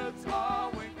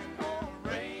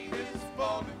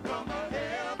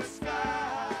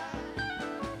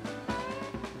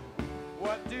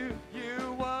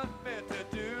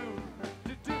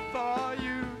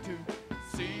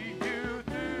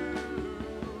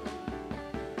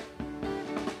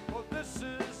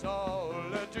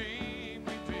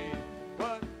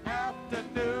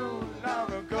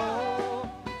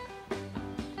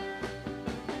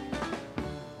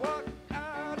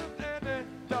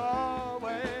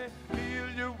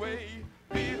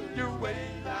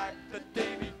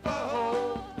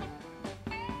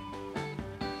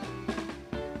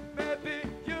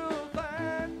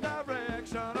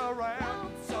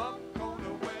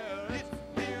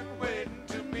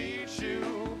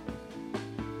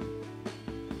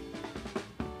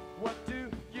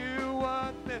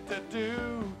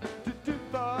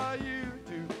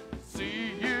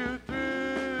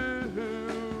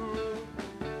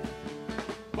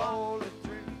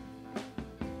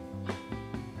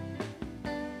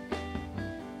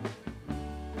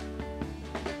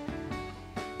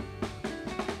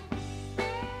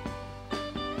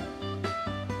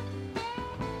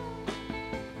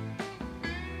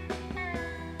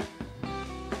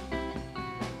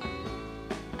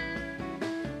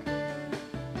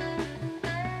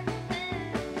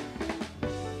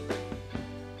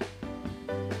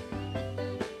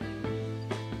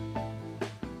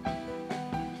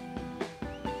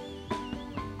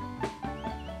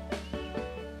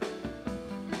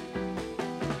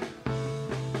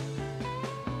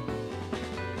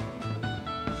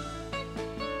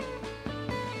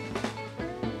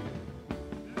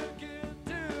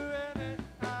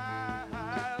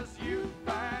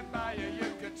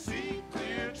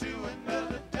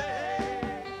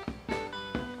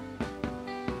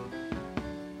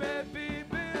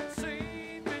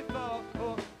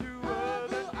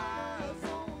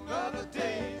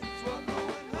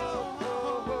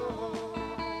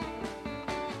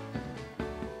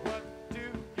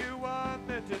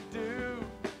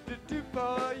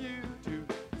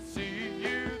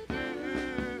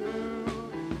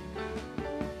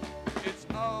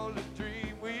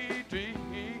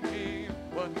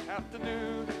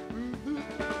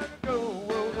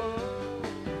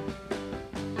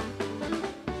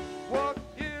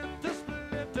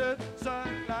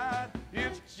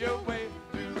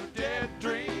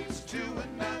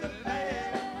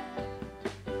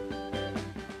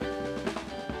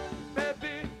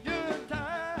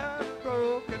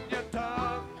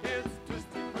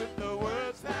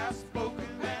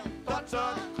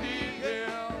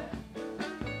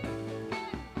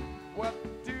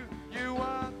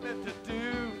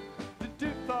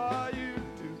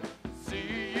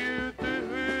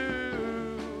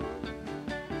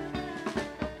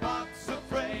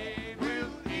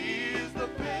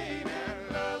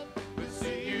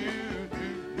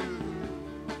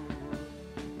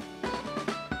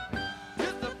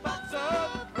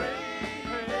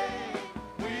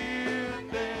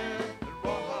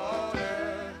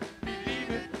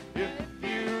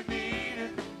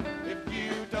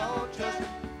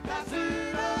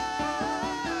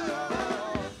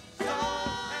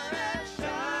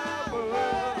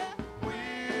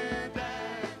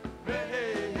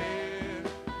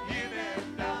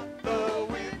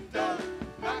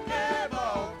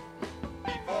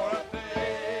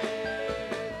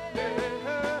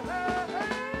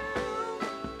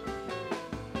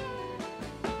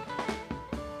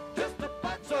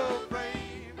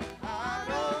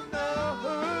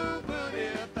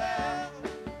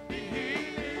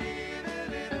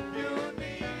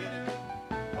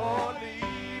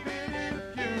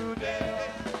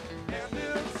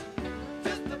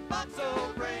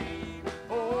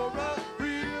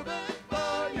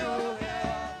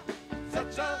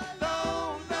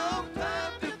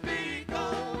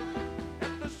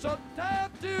 so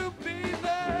tired to be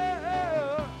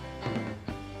there.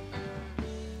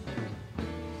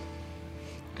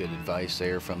 Good advice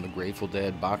there from the Grateful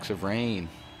Dead, Box of Rain.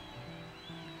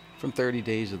 From 30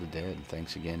 Days of the Dead.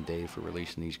 Thanks again, Dave, for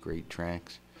releasing these great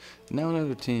tracks. Now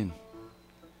another tune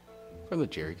from the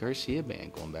Jerry Garcia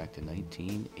Band, going back to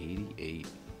 1988.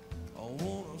 I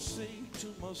wanna say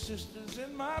to my sisters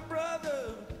and my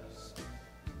brothers,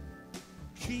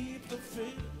 keep the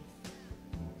faith.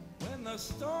 When the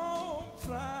storm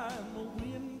fly and the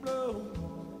wind blow,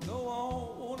 go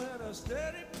on at a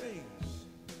steady pace.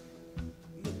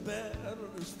 The battle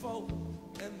is fought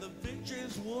and the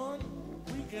victory's won.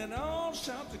 We can all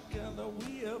shout together,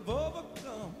 we have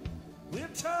overcome. We'll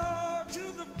talk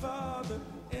to the Father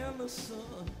and the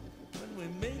Son when we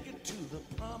make it to the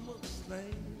promised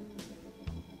land.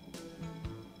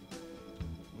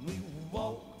 When we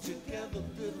walk together,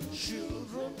 little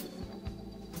children,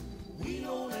 we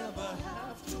don't ever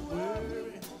have to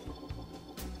worry.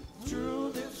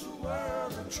 Through this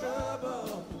world of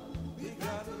trouble, we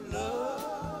gotta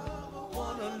love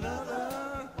one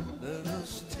another. Let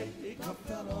us take a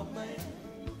fellow man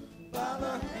by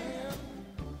the hand,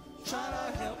 try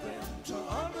to help him to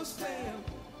understand.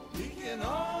 We can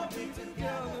all be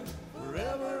together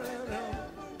forever and ever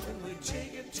when we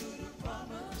take it to the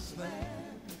promised land.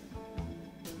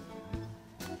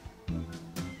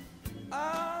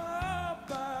 Our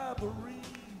Bible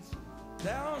reads,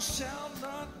 thou shalt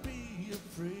not be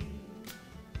afraid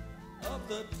of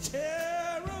the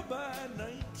terror by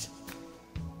night,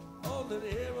 or the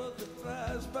arrow that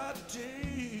flies by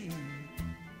day,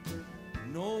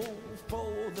 no,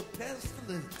 for the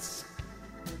pestilence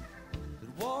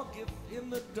that walketh in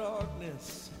the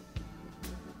darkness,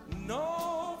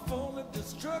 no, for the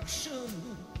destruction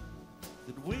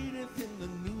that waiteth in the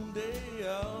noonday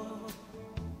hour.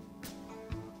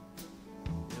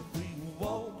 If we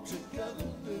walk together,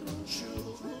 little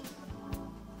children,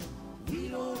 we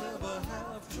don't ever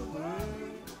have to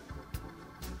worry.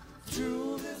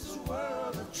 Through this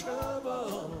world of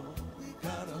trouble, we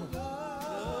gotta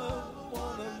love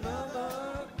one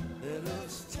another. Let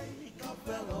us take a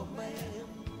fellow man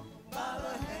by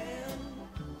the hand,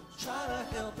 try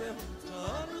to help him to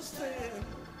understand.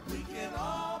 We can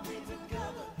all be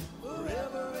together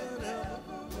forever and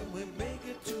ever when we make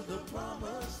it to the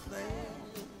promised land.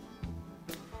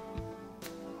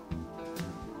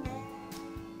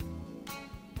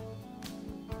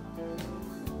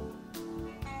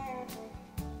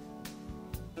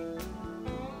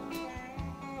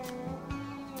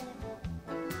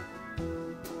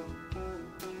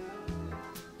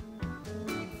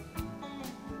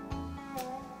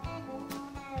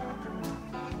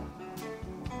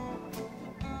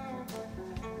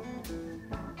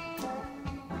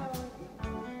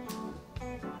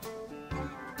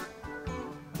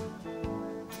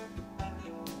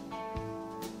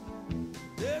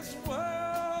 This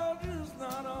world is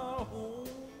not our home,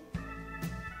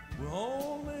 we're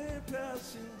only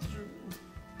passing through.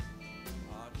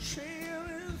 Our trail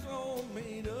is all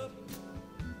made up,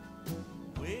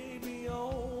 way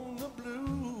beyond the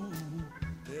blue.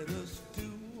 Let us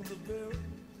do the very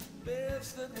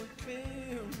best that we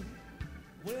can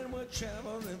when we're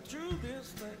traveling through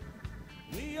this thing.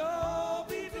 We all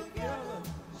be together,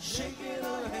 shaking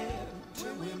our hand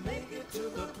till we make it to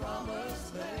the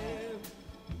promised land.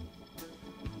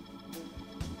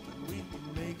 We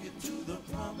can make it to the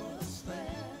promised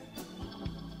land.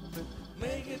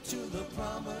 Make it to the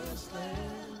promised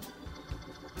land.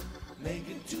 Make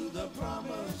it to the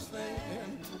promised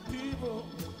land. People,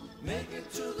 make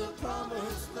it to the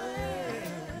promised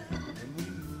land. And we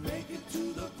make it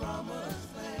to the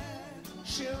promised land.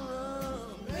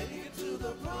 Children, make it to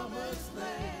the promised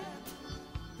land.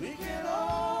 We can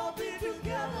all be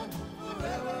together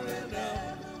forever and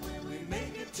ever when we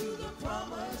make it to the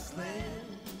promised land.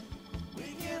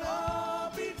 We can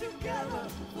all be together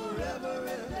forever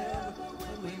and ever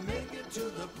when we make it to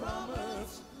the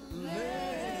promised land.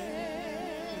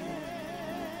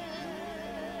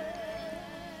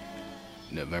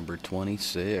 November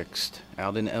 26th,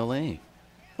 out in L.A.,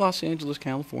 Los Angeles,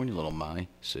 California, little my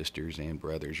sisters and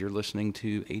brothers. You're listening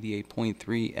to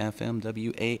 88.3 FM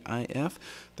WAIF,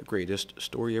 the greatest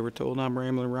story ever told. I'm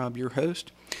Ramblin' Rob, your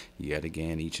host, yet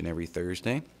again each and every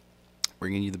Thursday,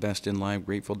 bringing you the best in live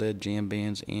Grateful Dead jam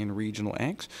bands and regional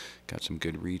acts. Got some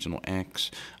good regional acts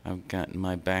I've got in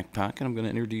my back pocket. I'm going to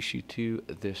introduce you to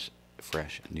this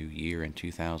fresh new year in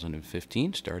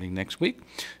 2015, starting next week.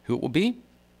 Who it will be,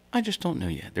 I just don't know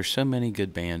yet. There's so many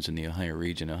good bands in the Ohio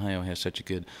region. Ohio has such a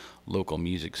good local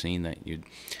music scene that you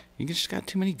just got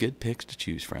too many good picks to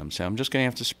choose from. So I'm just going to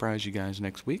have to surprise you guys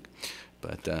next week.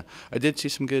 But I did see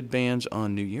some good bands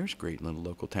on New Year's. Great little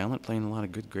local talent playing a lot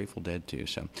of good Grateful Dead too.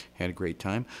 So had a great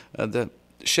time. The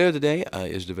show today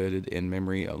is devoted in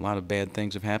memory. A lot of bad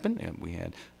things have happened. We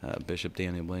had Bishop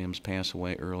Daniel Williams pass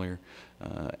away earlier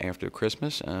after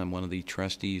Christmas. One of the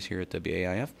trustees here at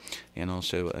WAIF, and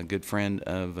also a good friend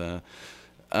of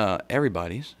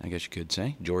everybody's, I guess you could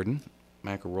say, Jordan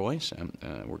McElroy. So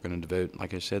we're going to devote,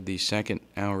 like I said, the second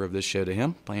hour of this show to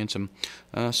him, playing some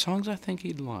songs I think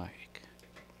he'd like.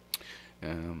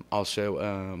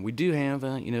 Also, we do have,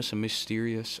 some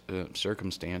mysterious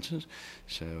circumstances.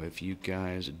 So if you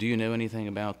guys do know anything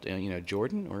about,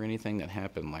 Jordan or anything that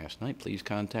happened last night, please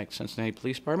contact Cincinnati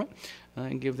Police Department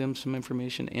and give them some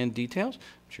information and details.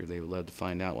 I'm sure they would love to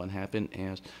find out what happened,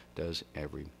 as does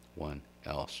everyone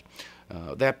else.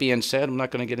 That being said, I'm not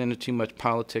going to get into too much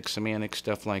politics, semantics,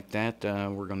 stuff like that.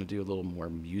 We're going to do a little more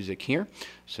music here.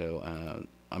 So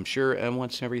I'm sure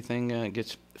once everything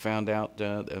gets found out,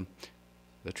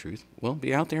 the truth will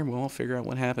be out there, and we'll all figure out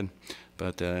what happened.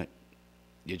 But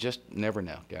you just never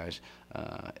know, guys.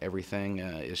 Everything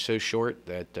is so short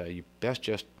that you best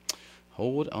just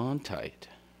hold on tight.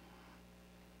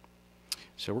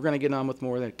 So we're going to get on with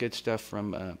more of that good stuff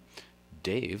from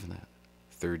Dave, the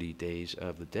 30 Days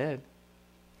of the Dead.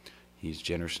 He's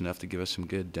generous enough to give us some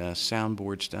good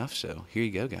soundboard stuff. So here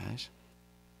you go, guys.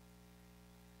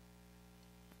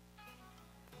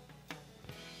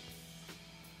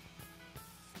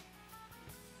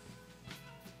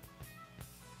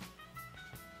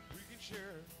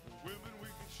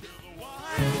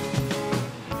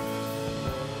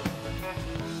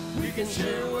 We can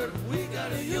share what we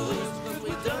gotta use, 'cause we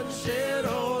done shared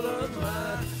all of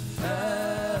my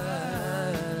time.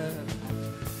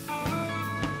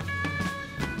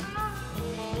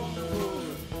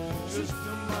 Just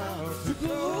a mile to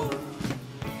go.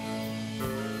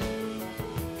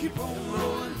 Keep on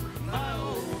rolling, my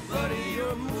old buddy,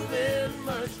 you're moving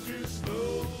much too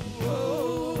slow.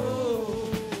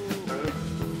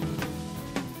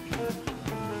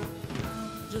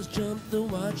 Just jump the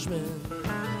watchman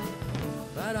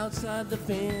right outside the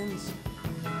fence.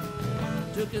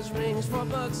 Took his rings for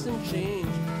bucks and change.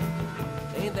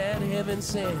 Ain't that heaven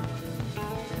sent?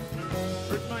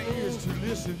 Hurt my ears to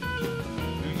listen,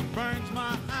 and it burns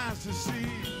my eyes to see.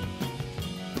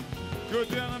 Go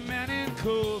down a man in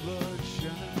cold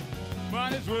bloodshine,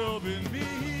 might as well be me.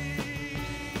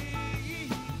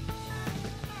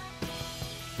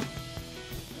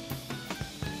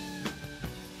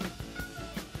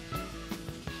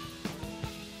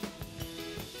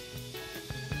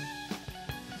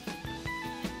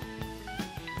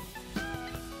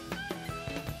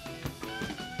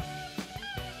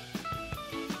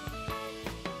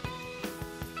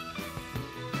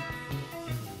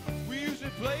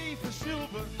 Play for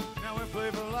silver, now we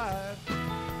play for life.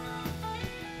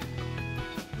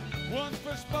 One's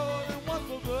for sport and one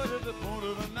for blood at the point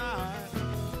of a knife.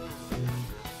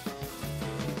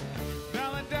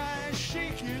 Now the die is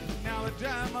shaking, now the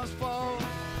die must fall.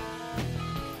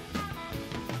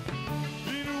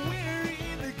 Need a winner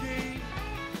in the game,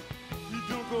 you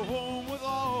don't go home with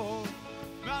all,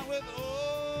 not with all.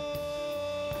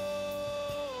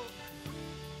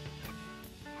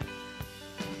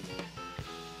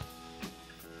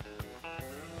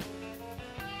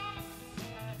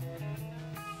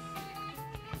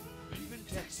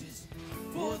 Texas,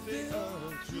 4th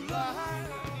of July.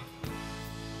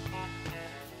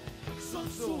 Sun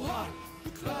so hot, the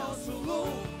clouds so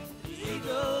low, the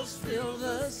eagles fill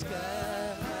the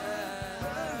sky.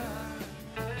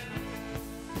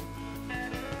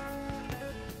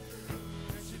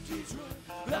 There's a Detroit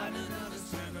riding out of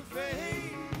Santa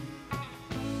Fe.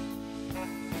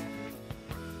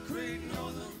 Great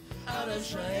Northern out of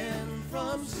Cheyenne,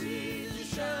 from sea to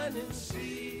shining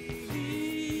sea.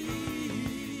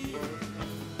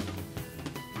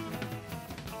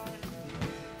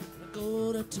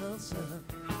 Go to Tulsa,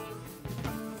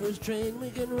 first train we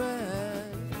can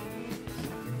ride.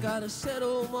 Gotta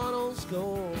settle one old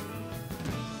score,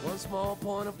 one small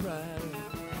point of pride.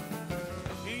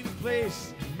 Ain't a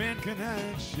place man can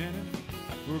hide, Shannon,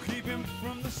 we'll keep him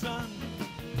from the sun.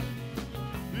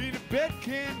 Ain't a bed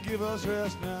can give us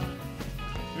rest now,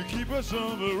 to keep us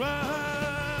on the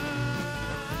run.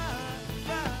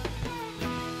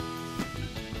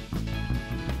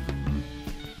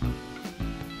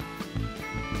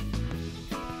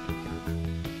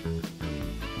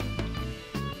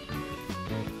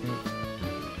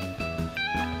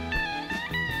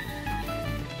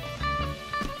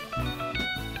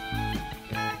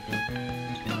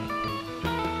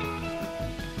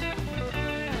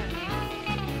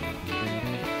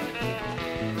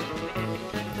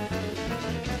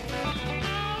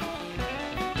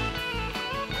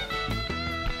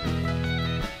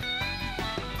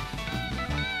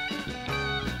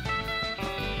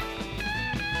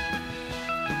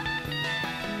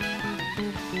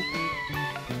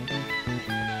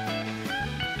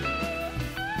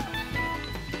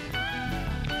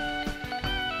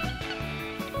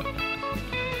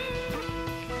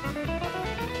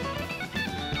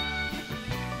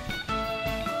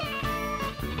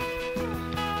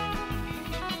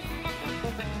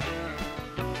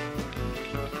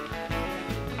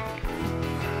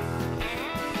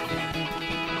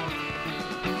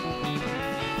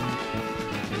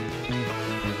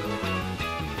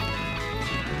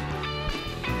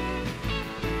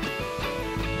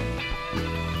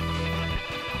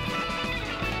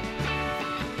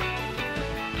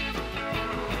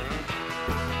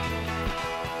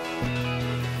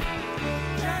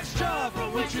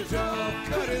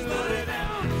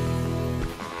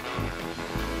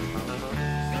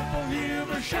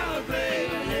 a shower blade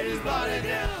and hit his body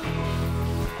down.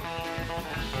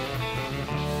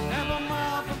 Half a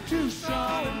mile from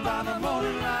Tucson and by the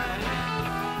morning light.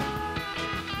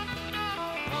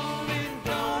 Only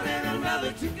dawn and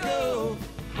another to go.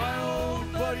 My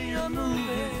old buddy, you're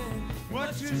moving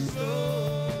much too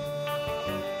slow.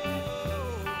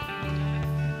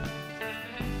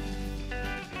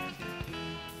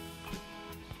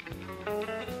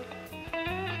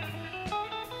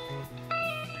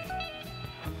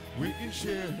 We can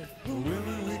share the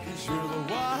women, we can share the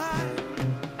wine.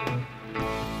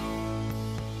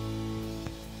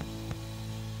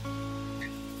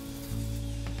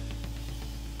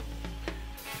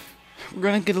 We're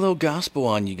going to get a little gospel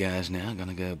on you guys now. Going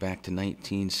to go back to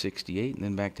 1968 and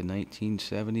then back to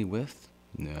 1970 with,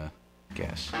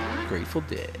 guess, Grateful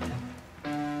Dead.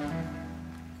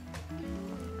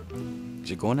 Is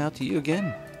it going out to you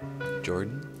again,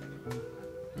 Jordan?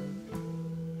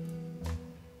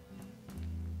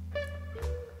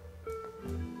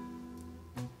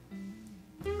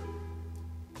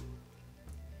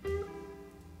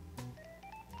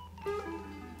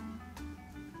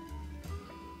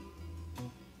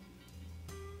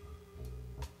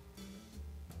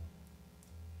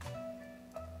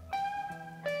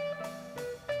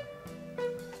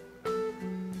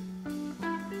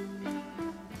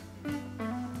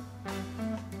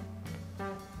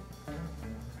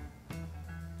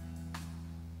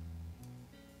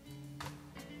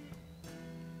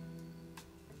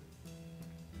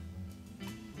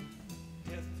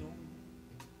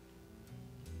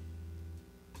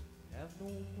 Have no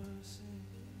mercy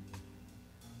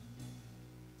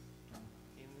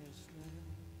in this land.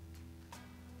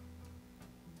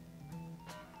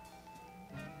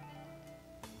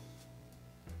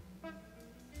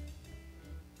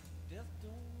 Death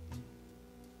don't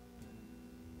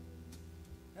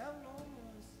have no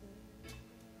mercy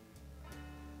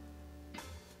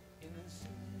in this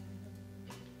land.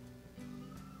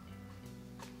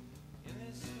 In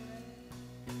this land.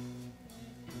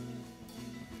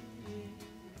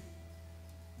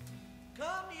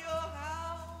 Come to your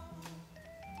house.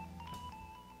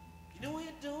 You know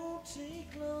it don't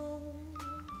take long.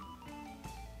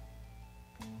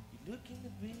 You look in the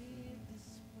bed this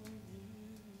morning,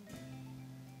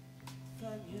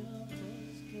 find your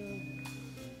must go.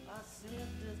 I said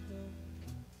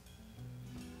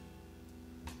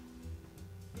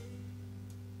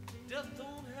death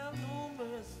don't have no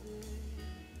mercy.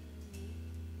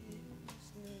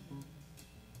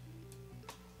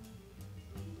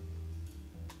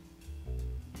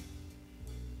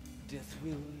 Death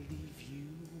will leave you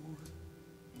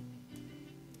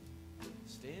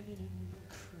standing in the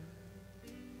crowd.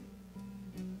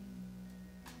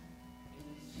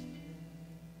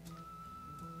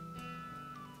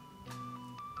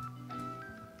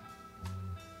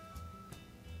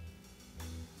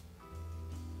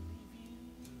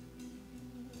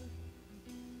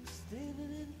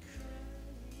 Standing and crying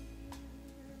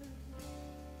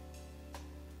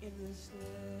in this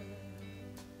land.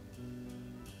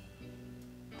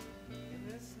 In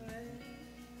this land.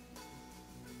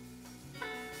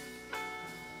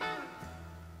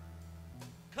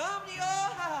 Come to your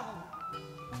house.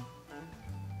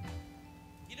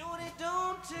 You know it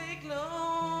don't take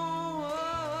long.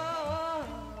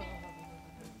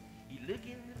 You look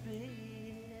in the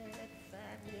bed,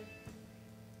 find your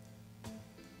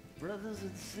brothers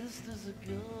and sisters are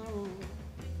gone.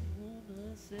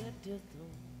 I said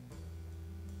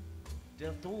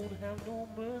death don't have no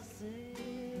mercy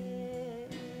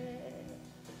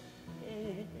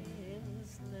in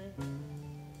this land.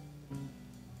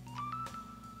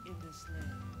 In this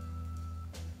land.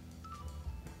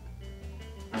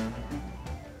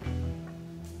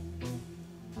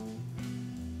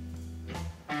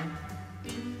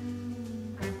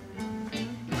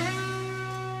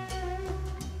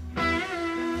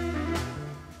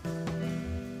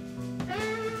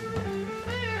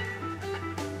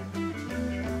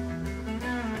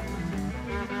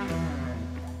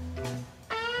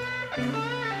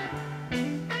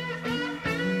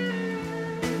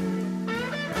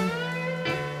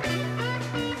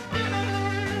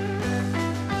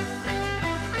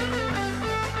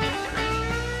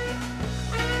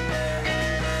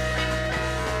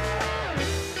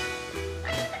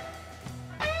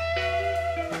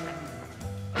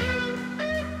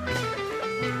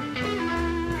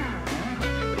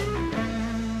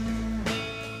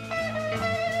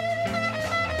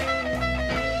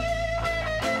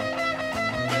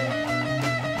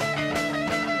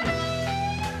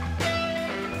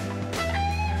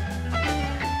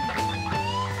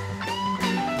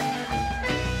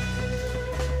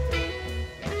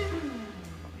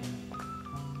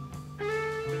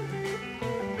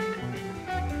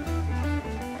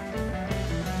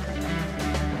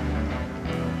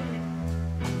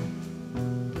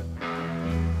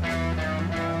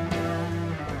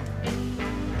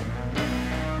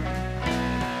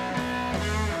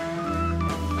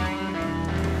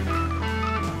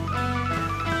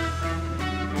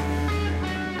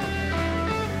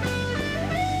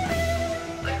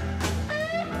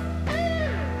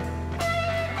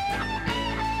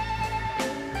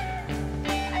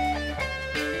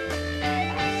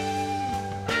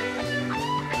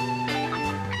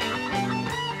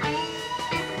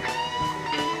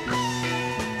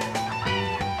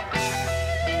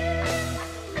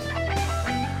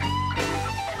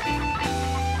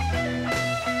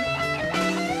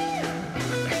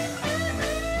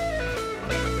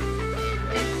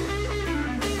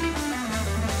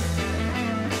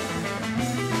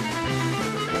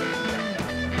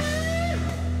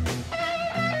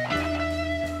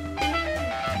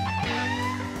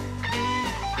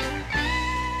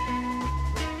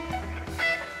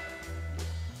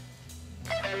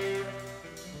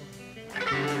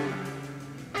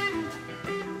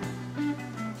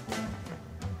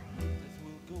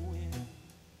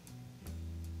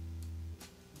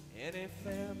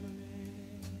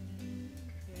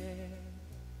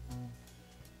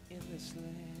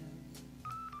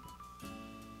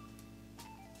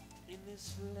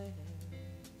 this land.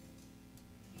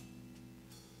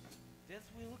 Death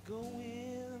will go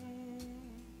in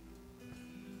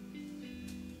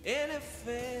any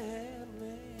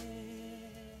family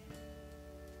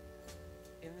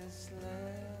in this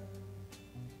land.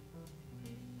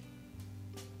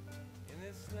 In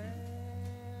this land.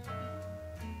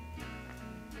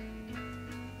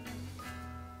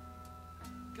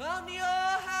 Come to your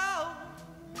house,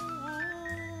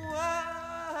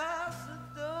 it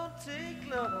don't take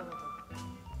long.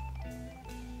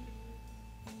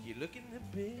 You look in the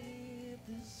bed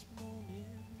this morning,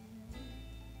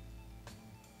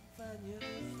 find your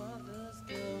father's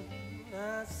gone.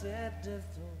 I said death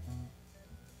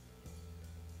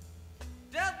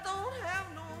don't have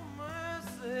no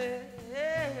mercy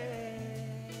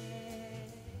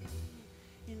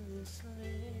in this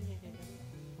land.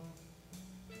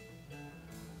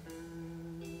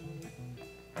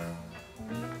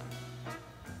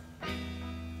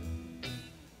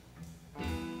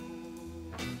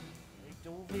 Take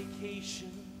no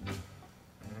vacation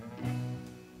in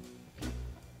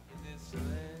this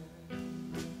land.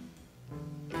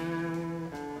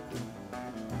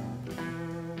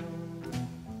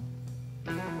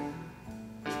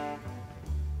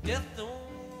 Death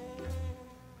don't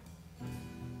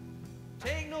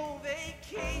take no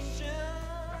vacation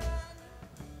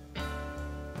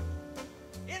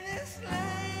in this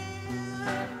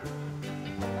land.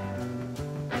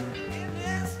 In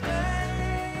this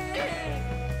land.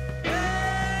 Yeah.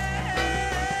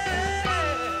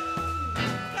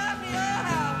 Come to your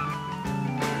house.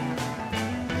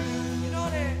 You know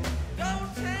that don't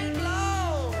take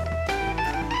long.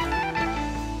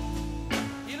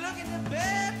 You look in the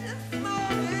bed this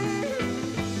morning,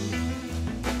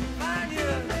 find you,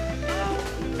 oh,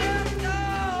 death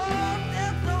don't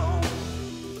have no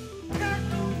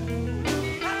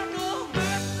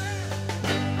mercy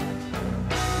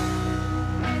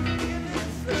in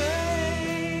this land.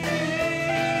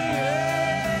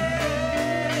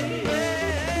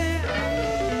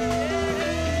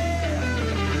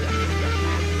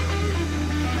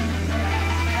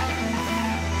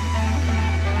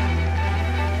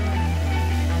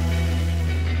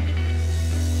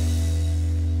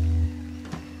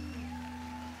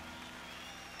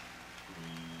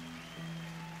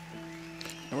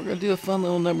 And we're going to do a fun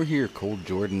little number here. Cold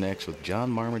Jordan next with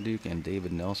John Marmaduke and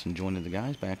David Nelson joining the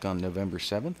guys back on November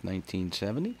 7th,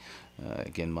 1970.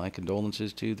 Again, my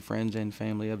condolences to the friends and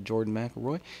family of Jordan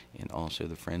McElroy and also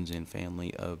the friends and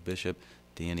family of Bishop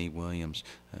Danny Williams.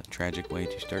 Tragic way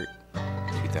to start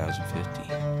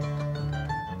 2015.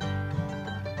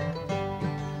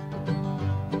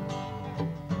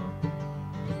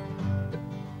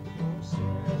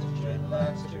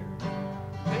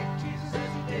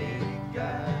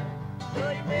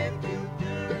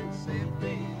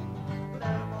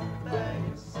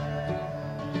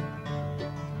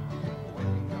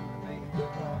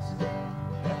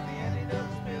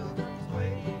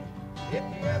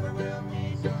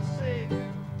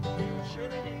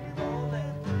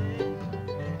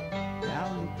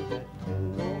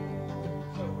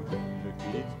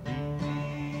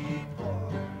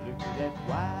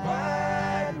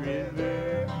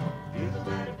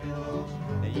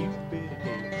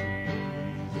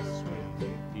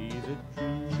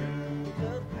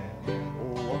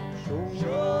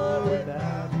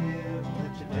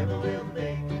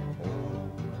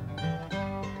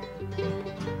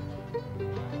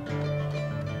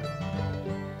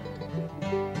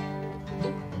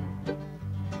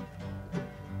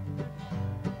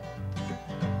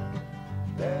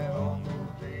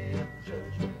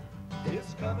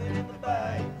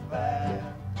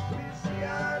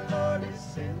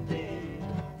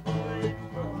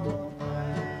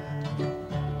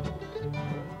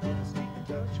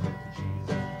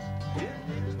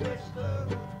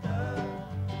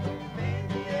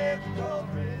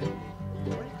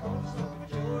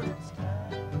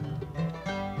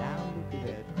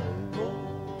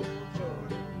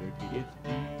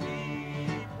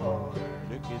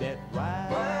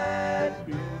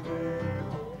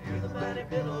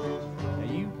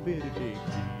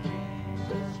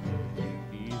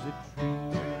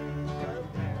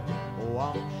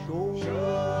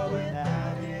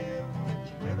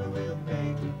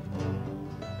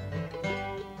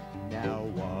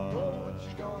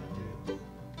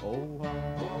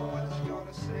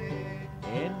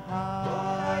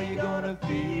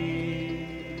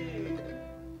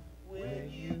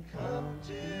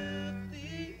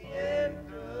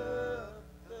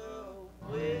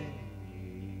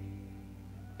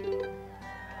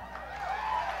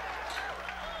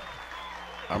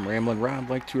 I'm Ramblin' Rob. I'd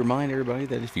like to remind everybody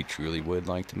that if you truly would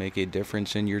like to make a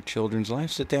difference in your children's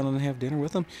life, sit down and have dinner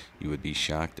with them. You would be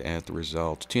shocked at the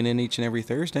results. Tune in each and every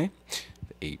Thursday,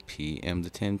 8 p.m.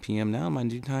 to 10 p.m. now, my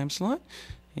new time slot,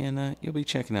 and you'll be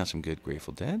checking out some good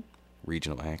Grateful Dead,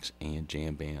 regional acts, and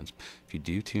jam bands. If you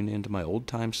do tune into my old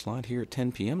time slot here at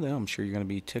 10 p.m., though, I'm sure you're going to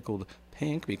be tickled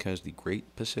pink because the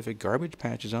Great Pacific Garbage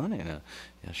Patch is on, and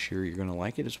I'm sure you're going to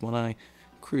like it. It's one I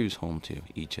cruise home to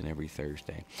each and every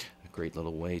Thursday. A great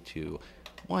little way to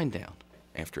wind down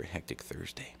after a hectic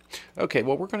Thursday. Okay,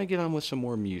 well, we're going to get on with some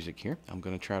more music here. I'm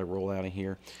going to try to roll out of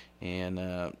here, and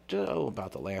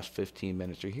about the last 15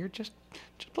 minutes or here, just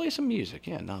play some music.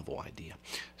 Yeah, novel idea.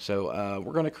 So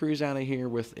we're going to cruise out of here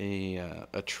with a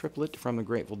triplet from the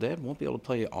Grateful Dead. Won't be able to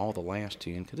play all the last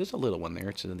tune because it's a little one there.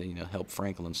 It's help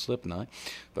Franklin Slipknot,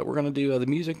 but we're going to do The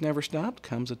Music Never Stopped,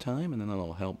 Comes a Time, and then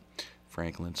it'll help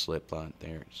Franklin Slipknot.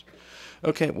 There's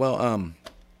okay. Well,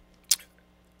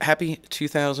 happy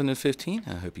 2015.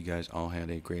 I hope you guys all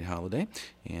had a great holiday,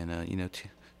 and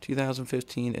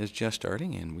 2015 is just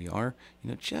starting, and we are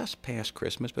just past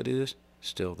Christmas, but it is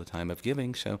still the time of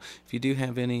giving. So if you do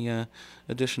have any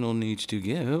additional needs to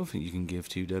give, you can give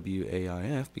to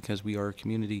WAIF because we are a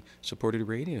community-supported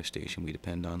radio station. We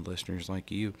depend on listeners like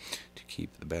you to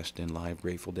keep the best in live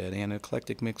Grateful Dead and an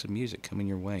eclectic mix of music coming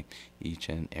your way each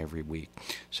and every week.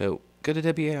 So go to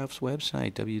WAIF's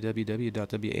website,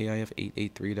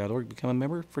 www.waif883.org. Become a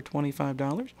member for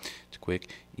 $25. It's quick,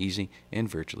 easy, and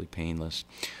virtually painless.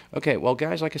 Okay, well,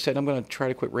 guys, like I said, I'm going to try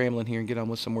to quit rambling here and get on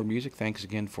with some more music. Thanks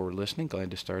again for listening. Glad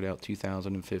to start out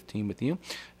 2015 with you,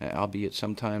 albeit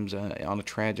sometimes on a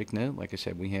tragic note. Like I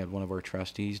said, we had one of our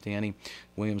trustees, Danny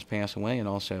Williams, pass away, and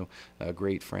also a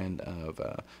great friend of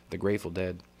the Grateful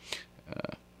Dead,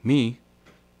 me,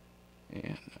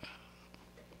 and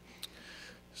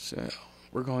so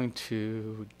we're going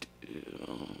to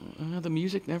do The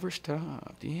Music Never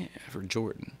Stopped, yeah, for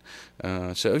Jordan.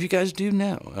 So if you guys do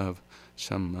know of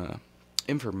some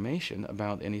information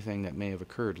about anything that may have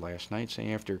occurred last night,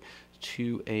 say after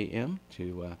 2 a.m.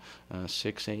 to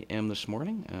 6 a.m. this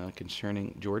morning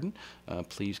concerning Jordan,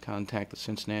 please contact the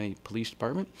Cincinnati Police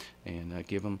Department and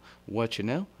give them what you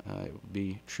know. It would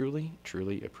be truly,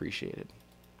 truly appreciated.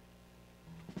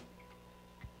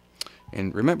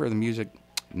 And remember, the music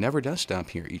never does stop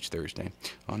here each Thursday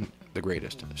on The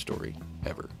Greatest Story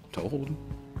Ever Told.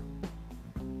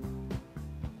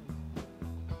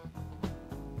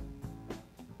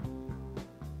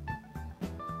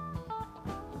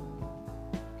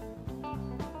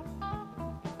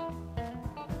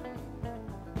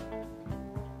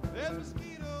 There's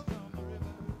mosquitoes on the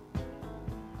river.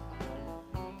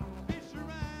 Fish are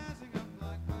rising up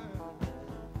like birds.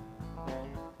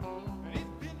 And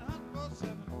it's been hot for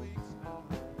 7 weeks now.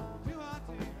 Too hot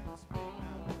to even speak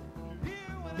now. You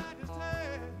hear what I just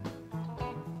heard?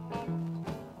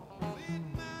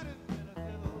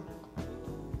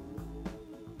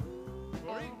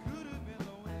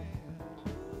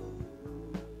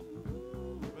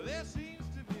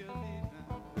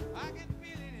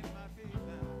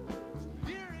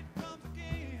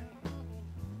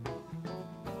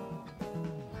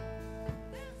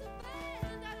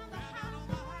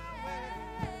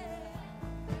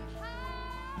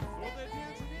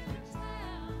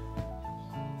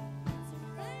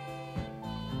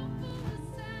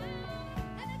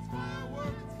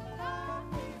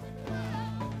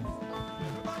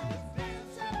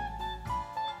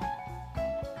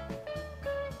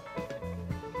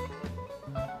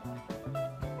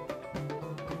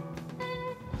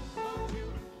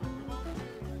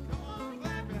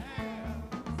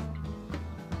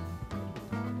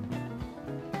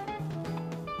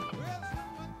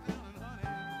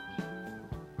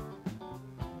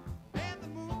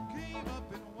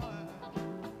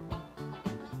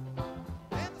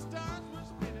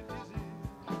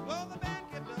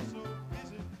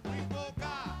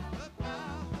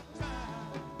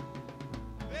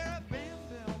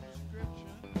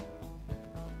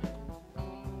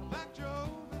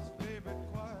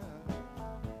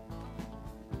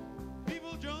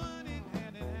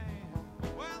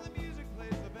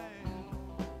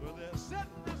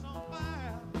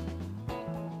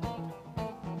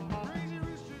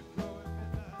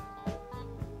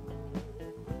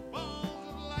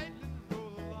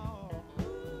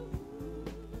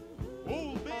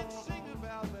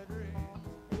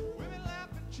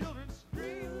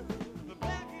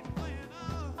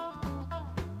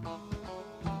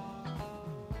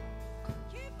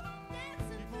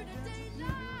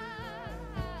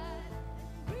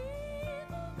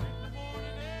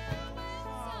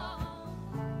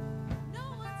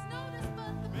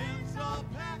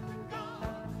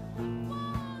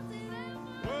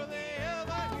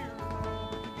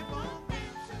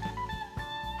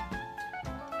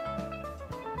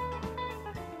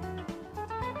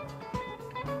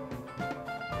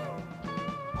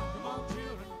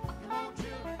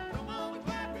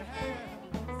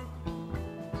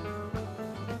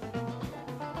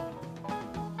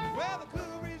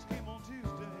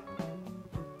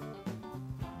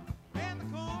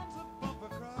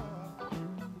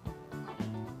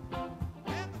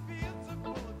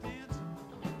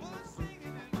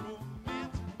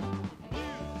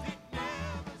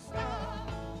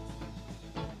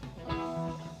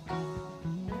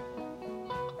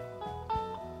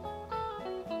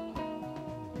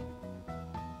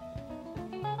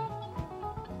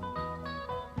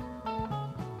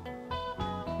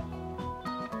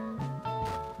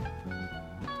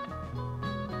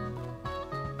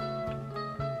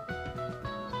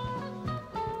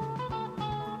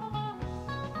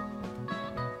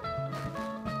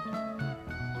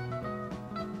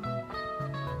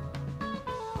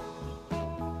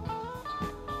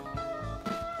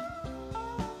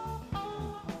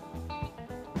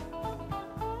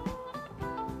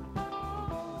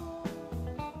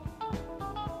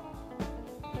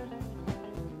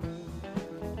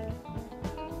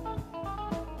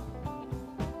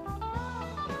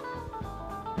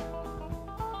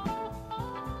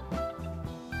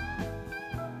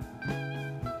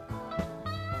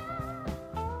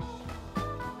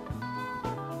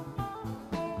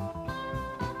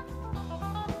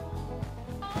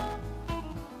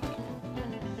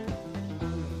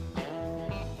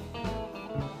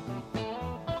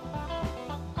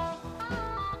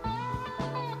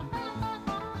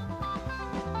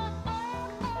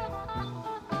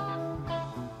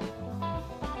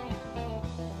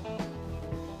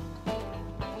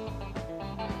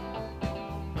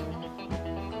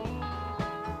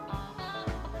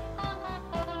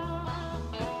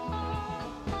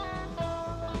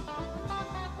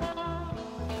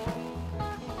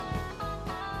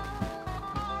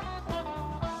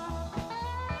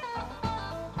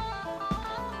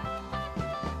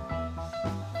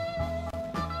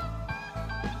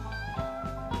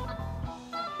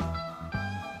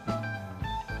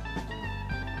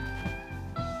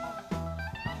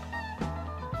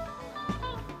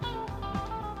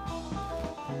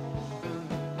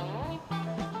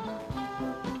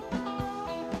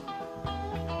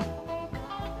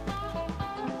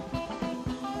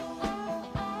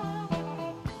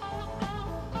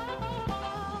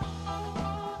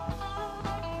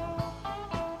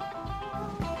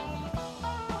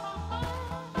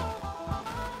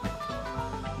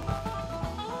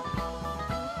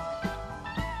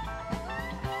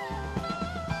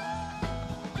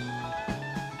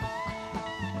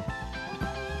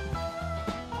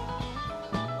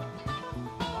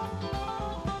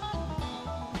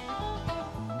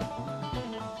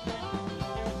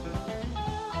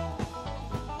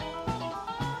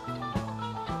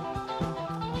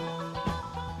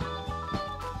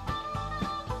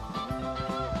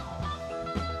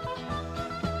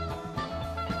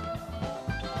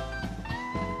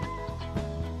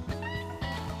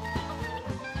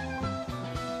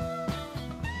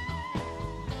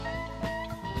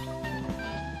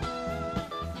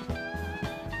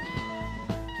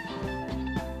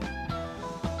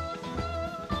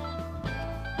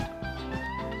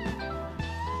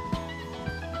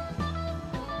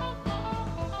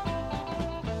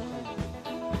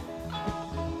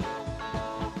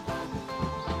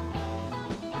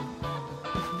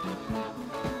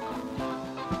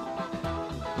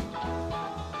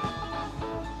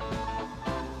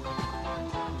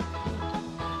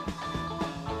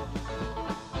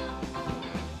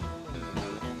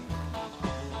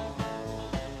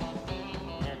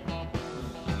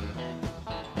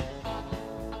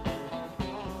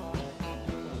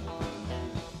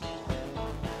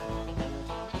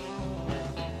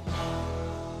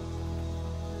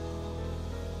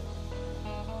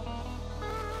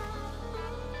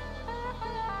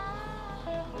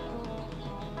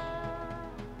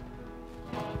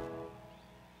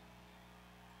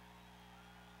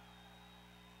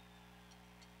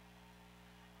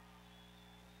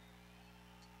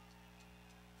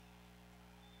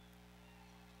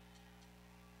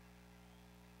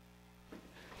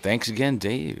 Thanks again,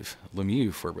 Dave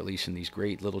Lemieux, for releasing these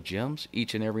great little gems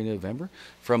each and every November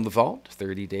from the vault,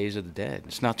 30 Days of the Dead.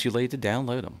 It's not too late to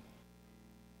download them.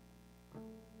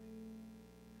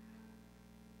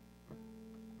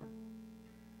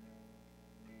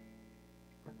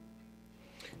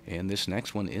 And this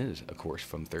next one is, of course,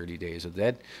 from 30 Days of the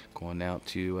Dead. Going out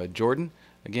to Jordan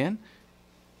again.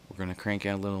 We're going to crank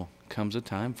out a little Comes a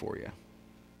Time for you.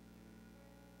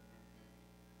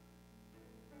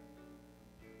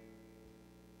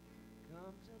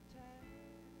 Comes a time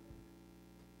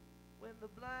when the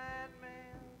blind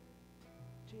man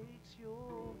takes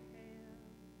your hand,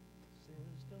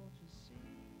 says, don't you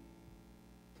see?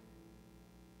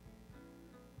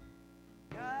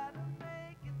 Gotta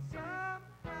make it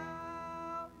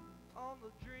somehow on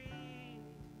the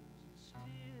dreams you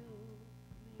still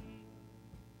believe.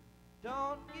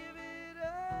 Don't give it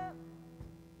up.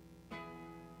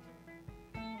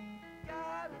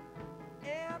 Got an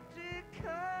empty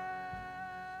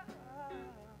cup.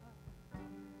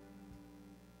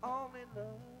 Only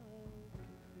love can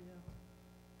fill.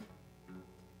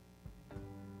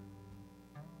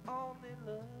 Only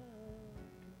love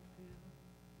can fill.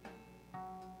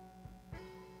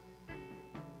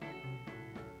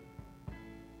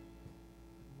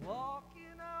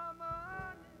 Walking on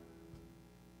morning,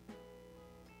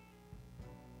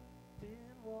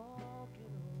 been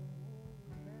walking all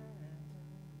night.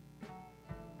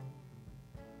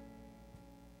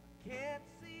 Can't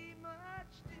see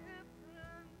much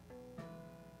difference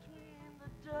between the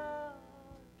dark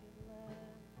and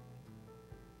light.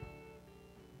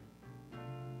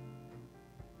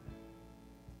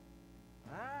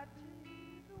 I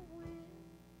take the wind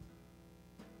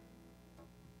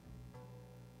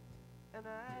and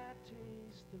I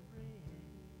taste the rain.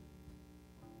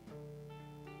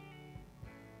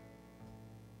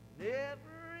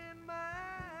 Never in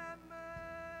my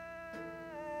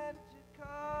mind to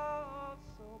cause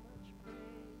so much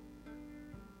pain.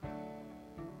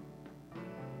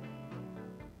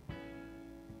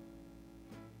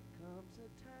 Comes a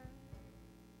time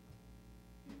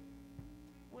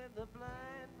when the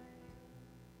blind man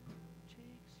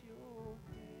takes your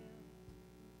hand,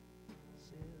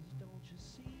 says, don't you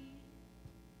see?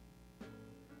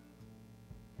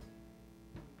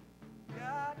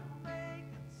 Gotta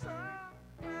make it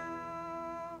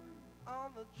somehow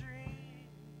on the dream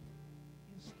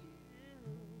you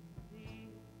still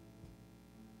believe.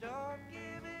 Don't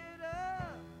give it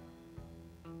up.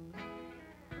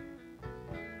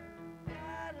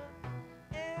 Got an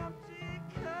empty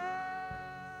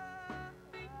cup.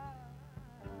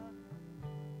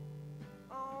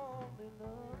 Only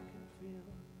love can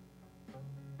fill.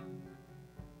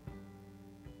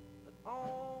 But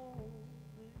only love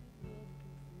can fill.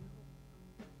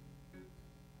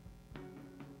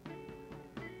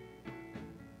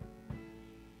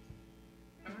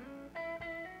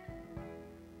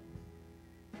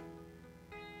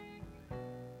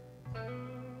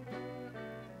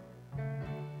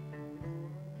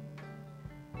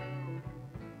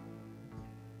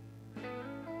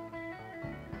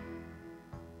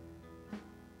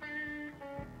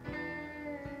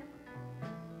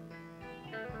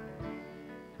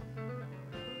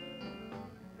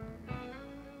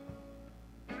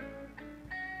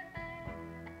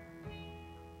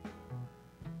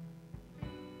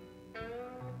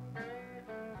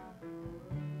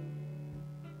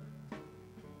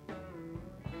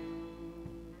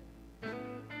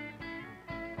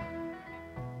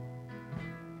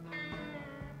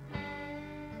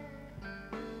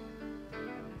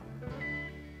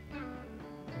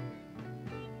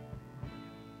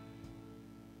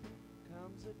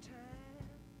 Comes a time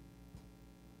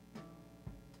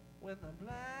when the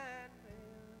blind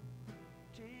man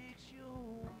takes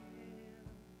your hand,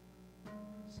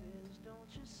 says, don't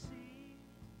you see?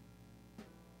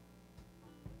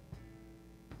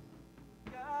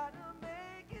 Gotta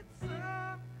make it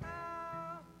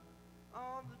somehow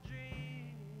on the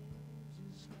dreams you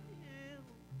still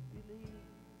believe.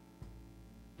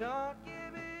 Don't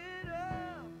give it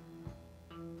up.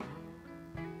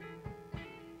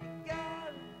 Got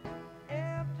an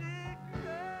empty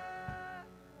cup.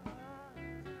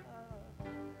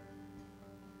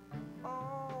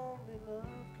 Only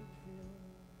love can fill.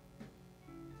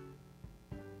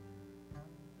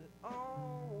 That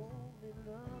only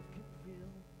love can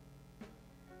fill.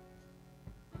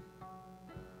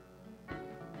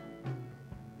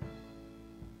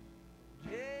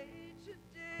 Day to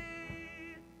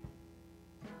day,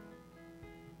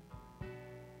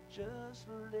 just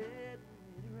let it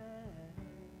ride.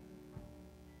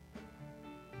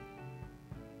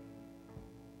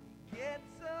 Get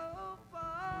so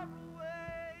far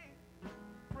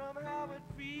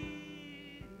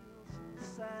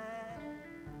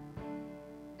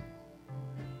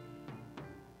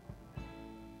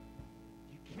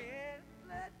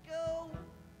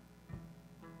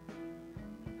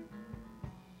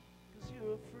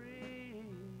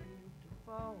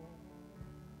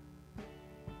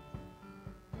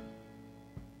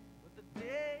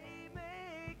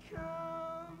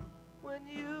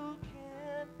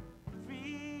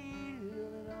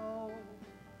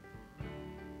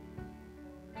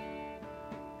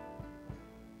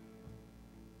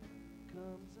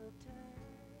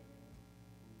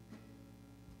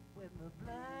a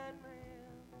blind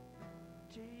man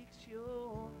takes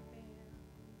your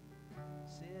hand,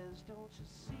 says, don't you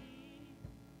see?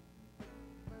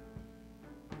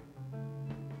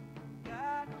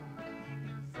 Got to make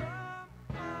it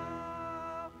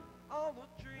somehow. All the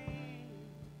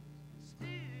dreams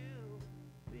still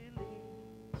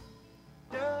believe.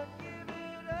 Don't give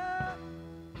it up.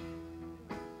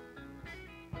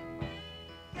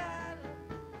 Got an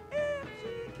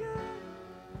empty cup.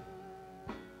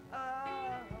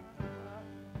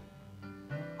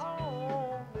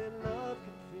 Only love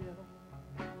can fill.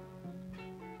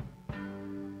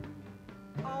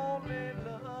 Only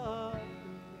love can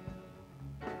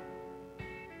fill.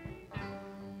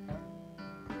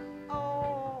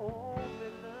 Only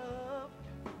love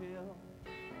can fill.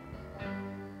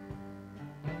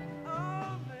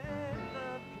 Only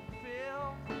love can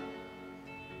fill.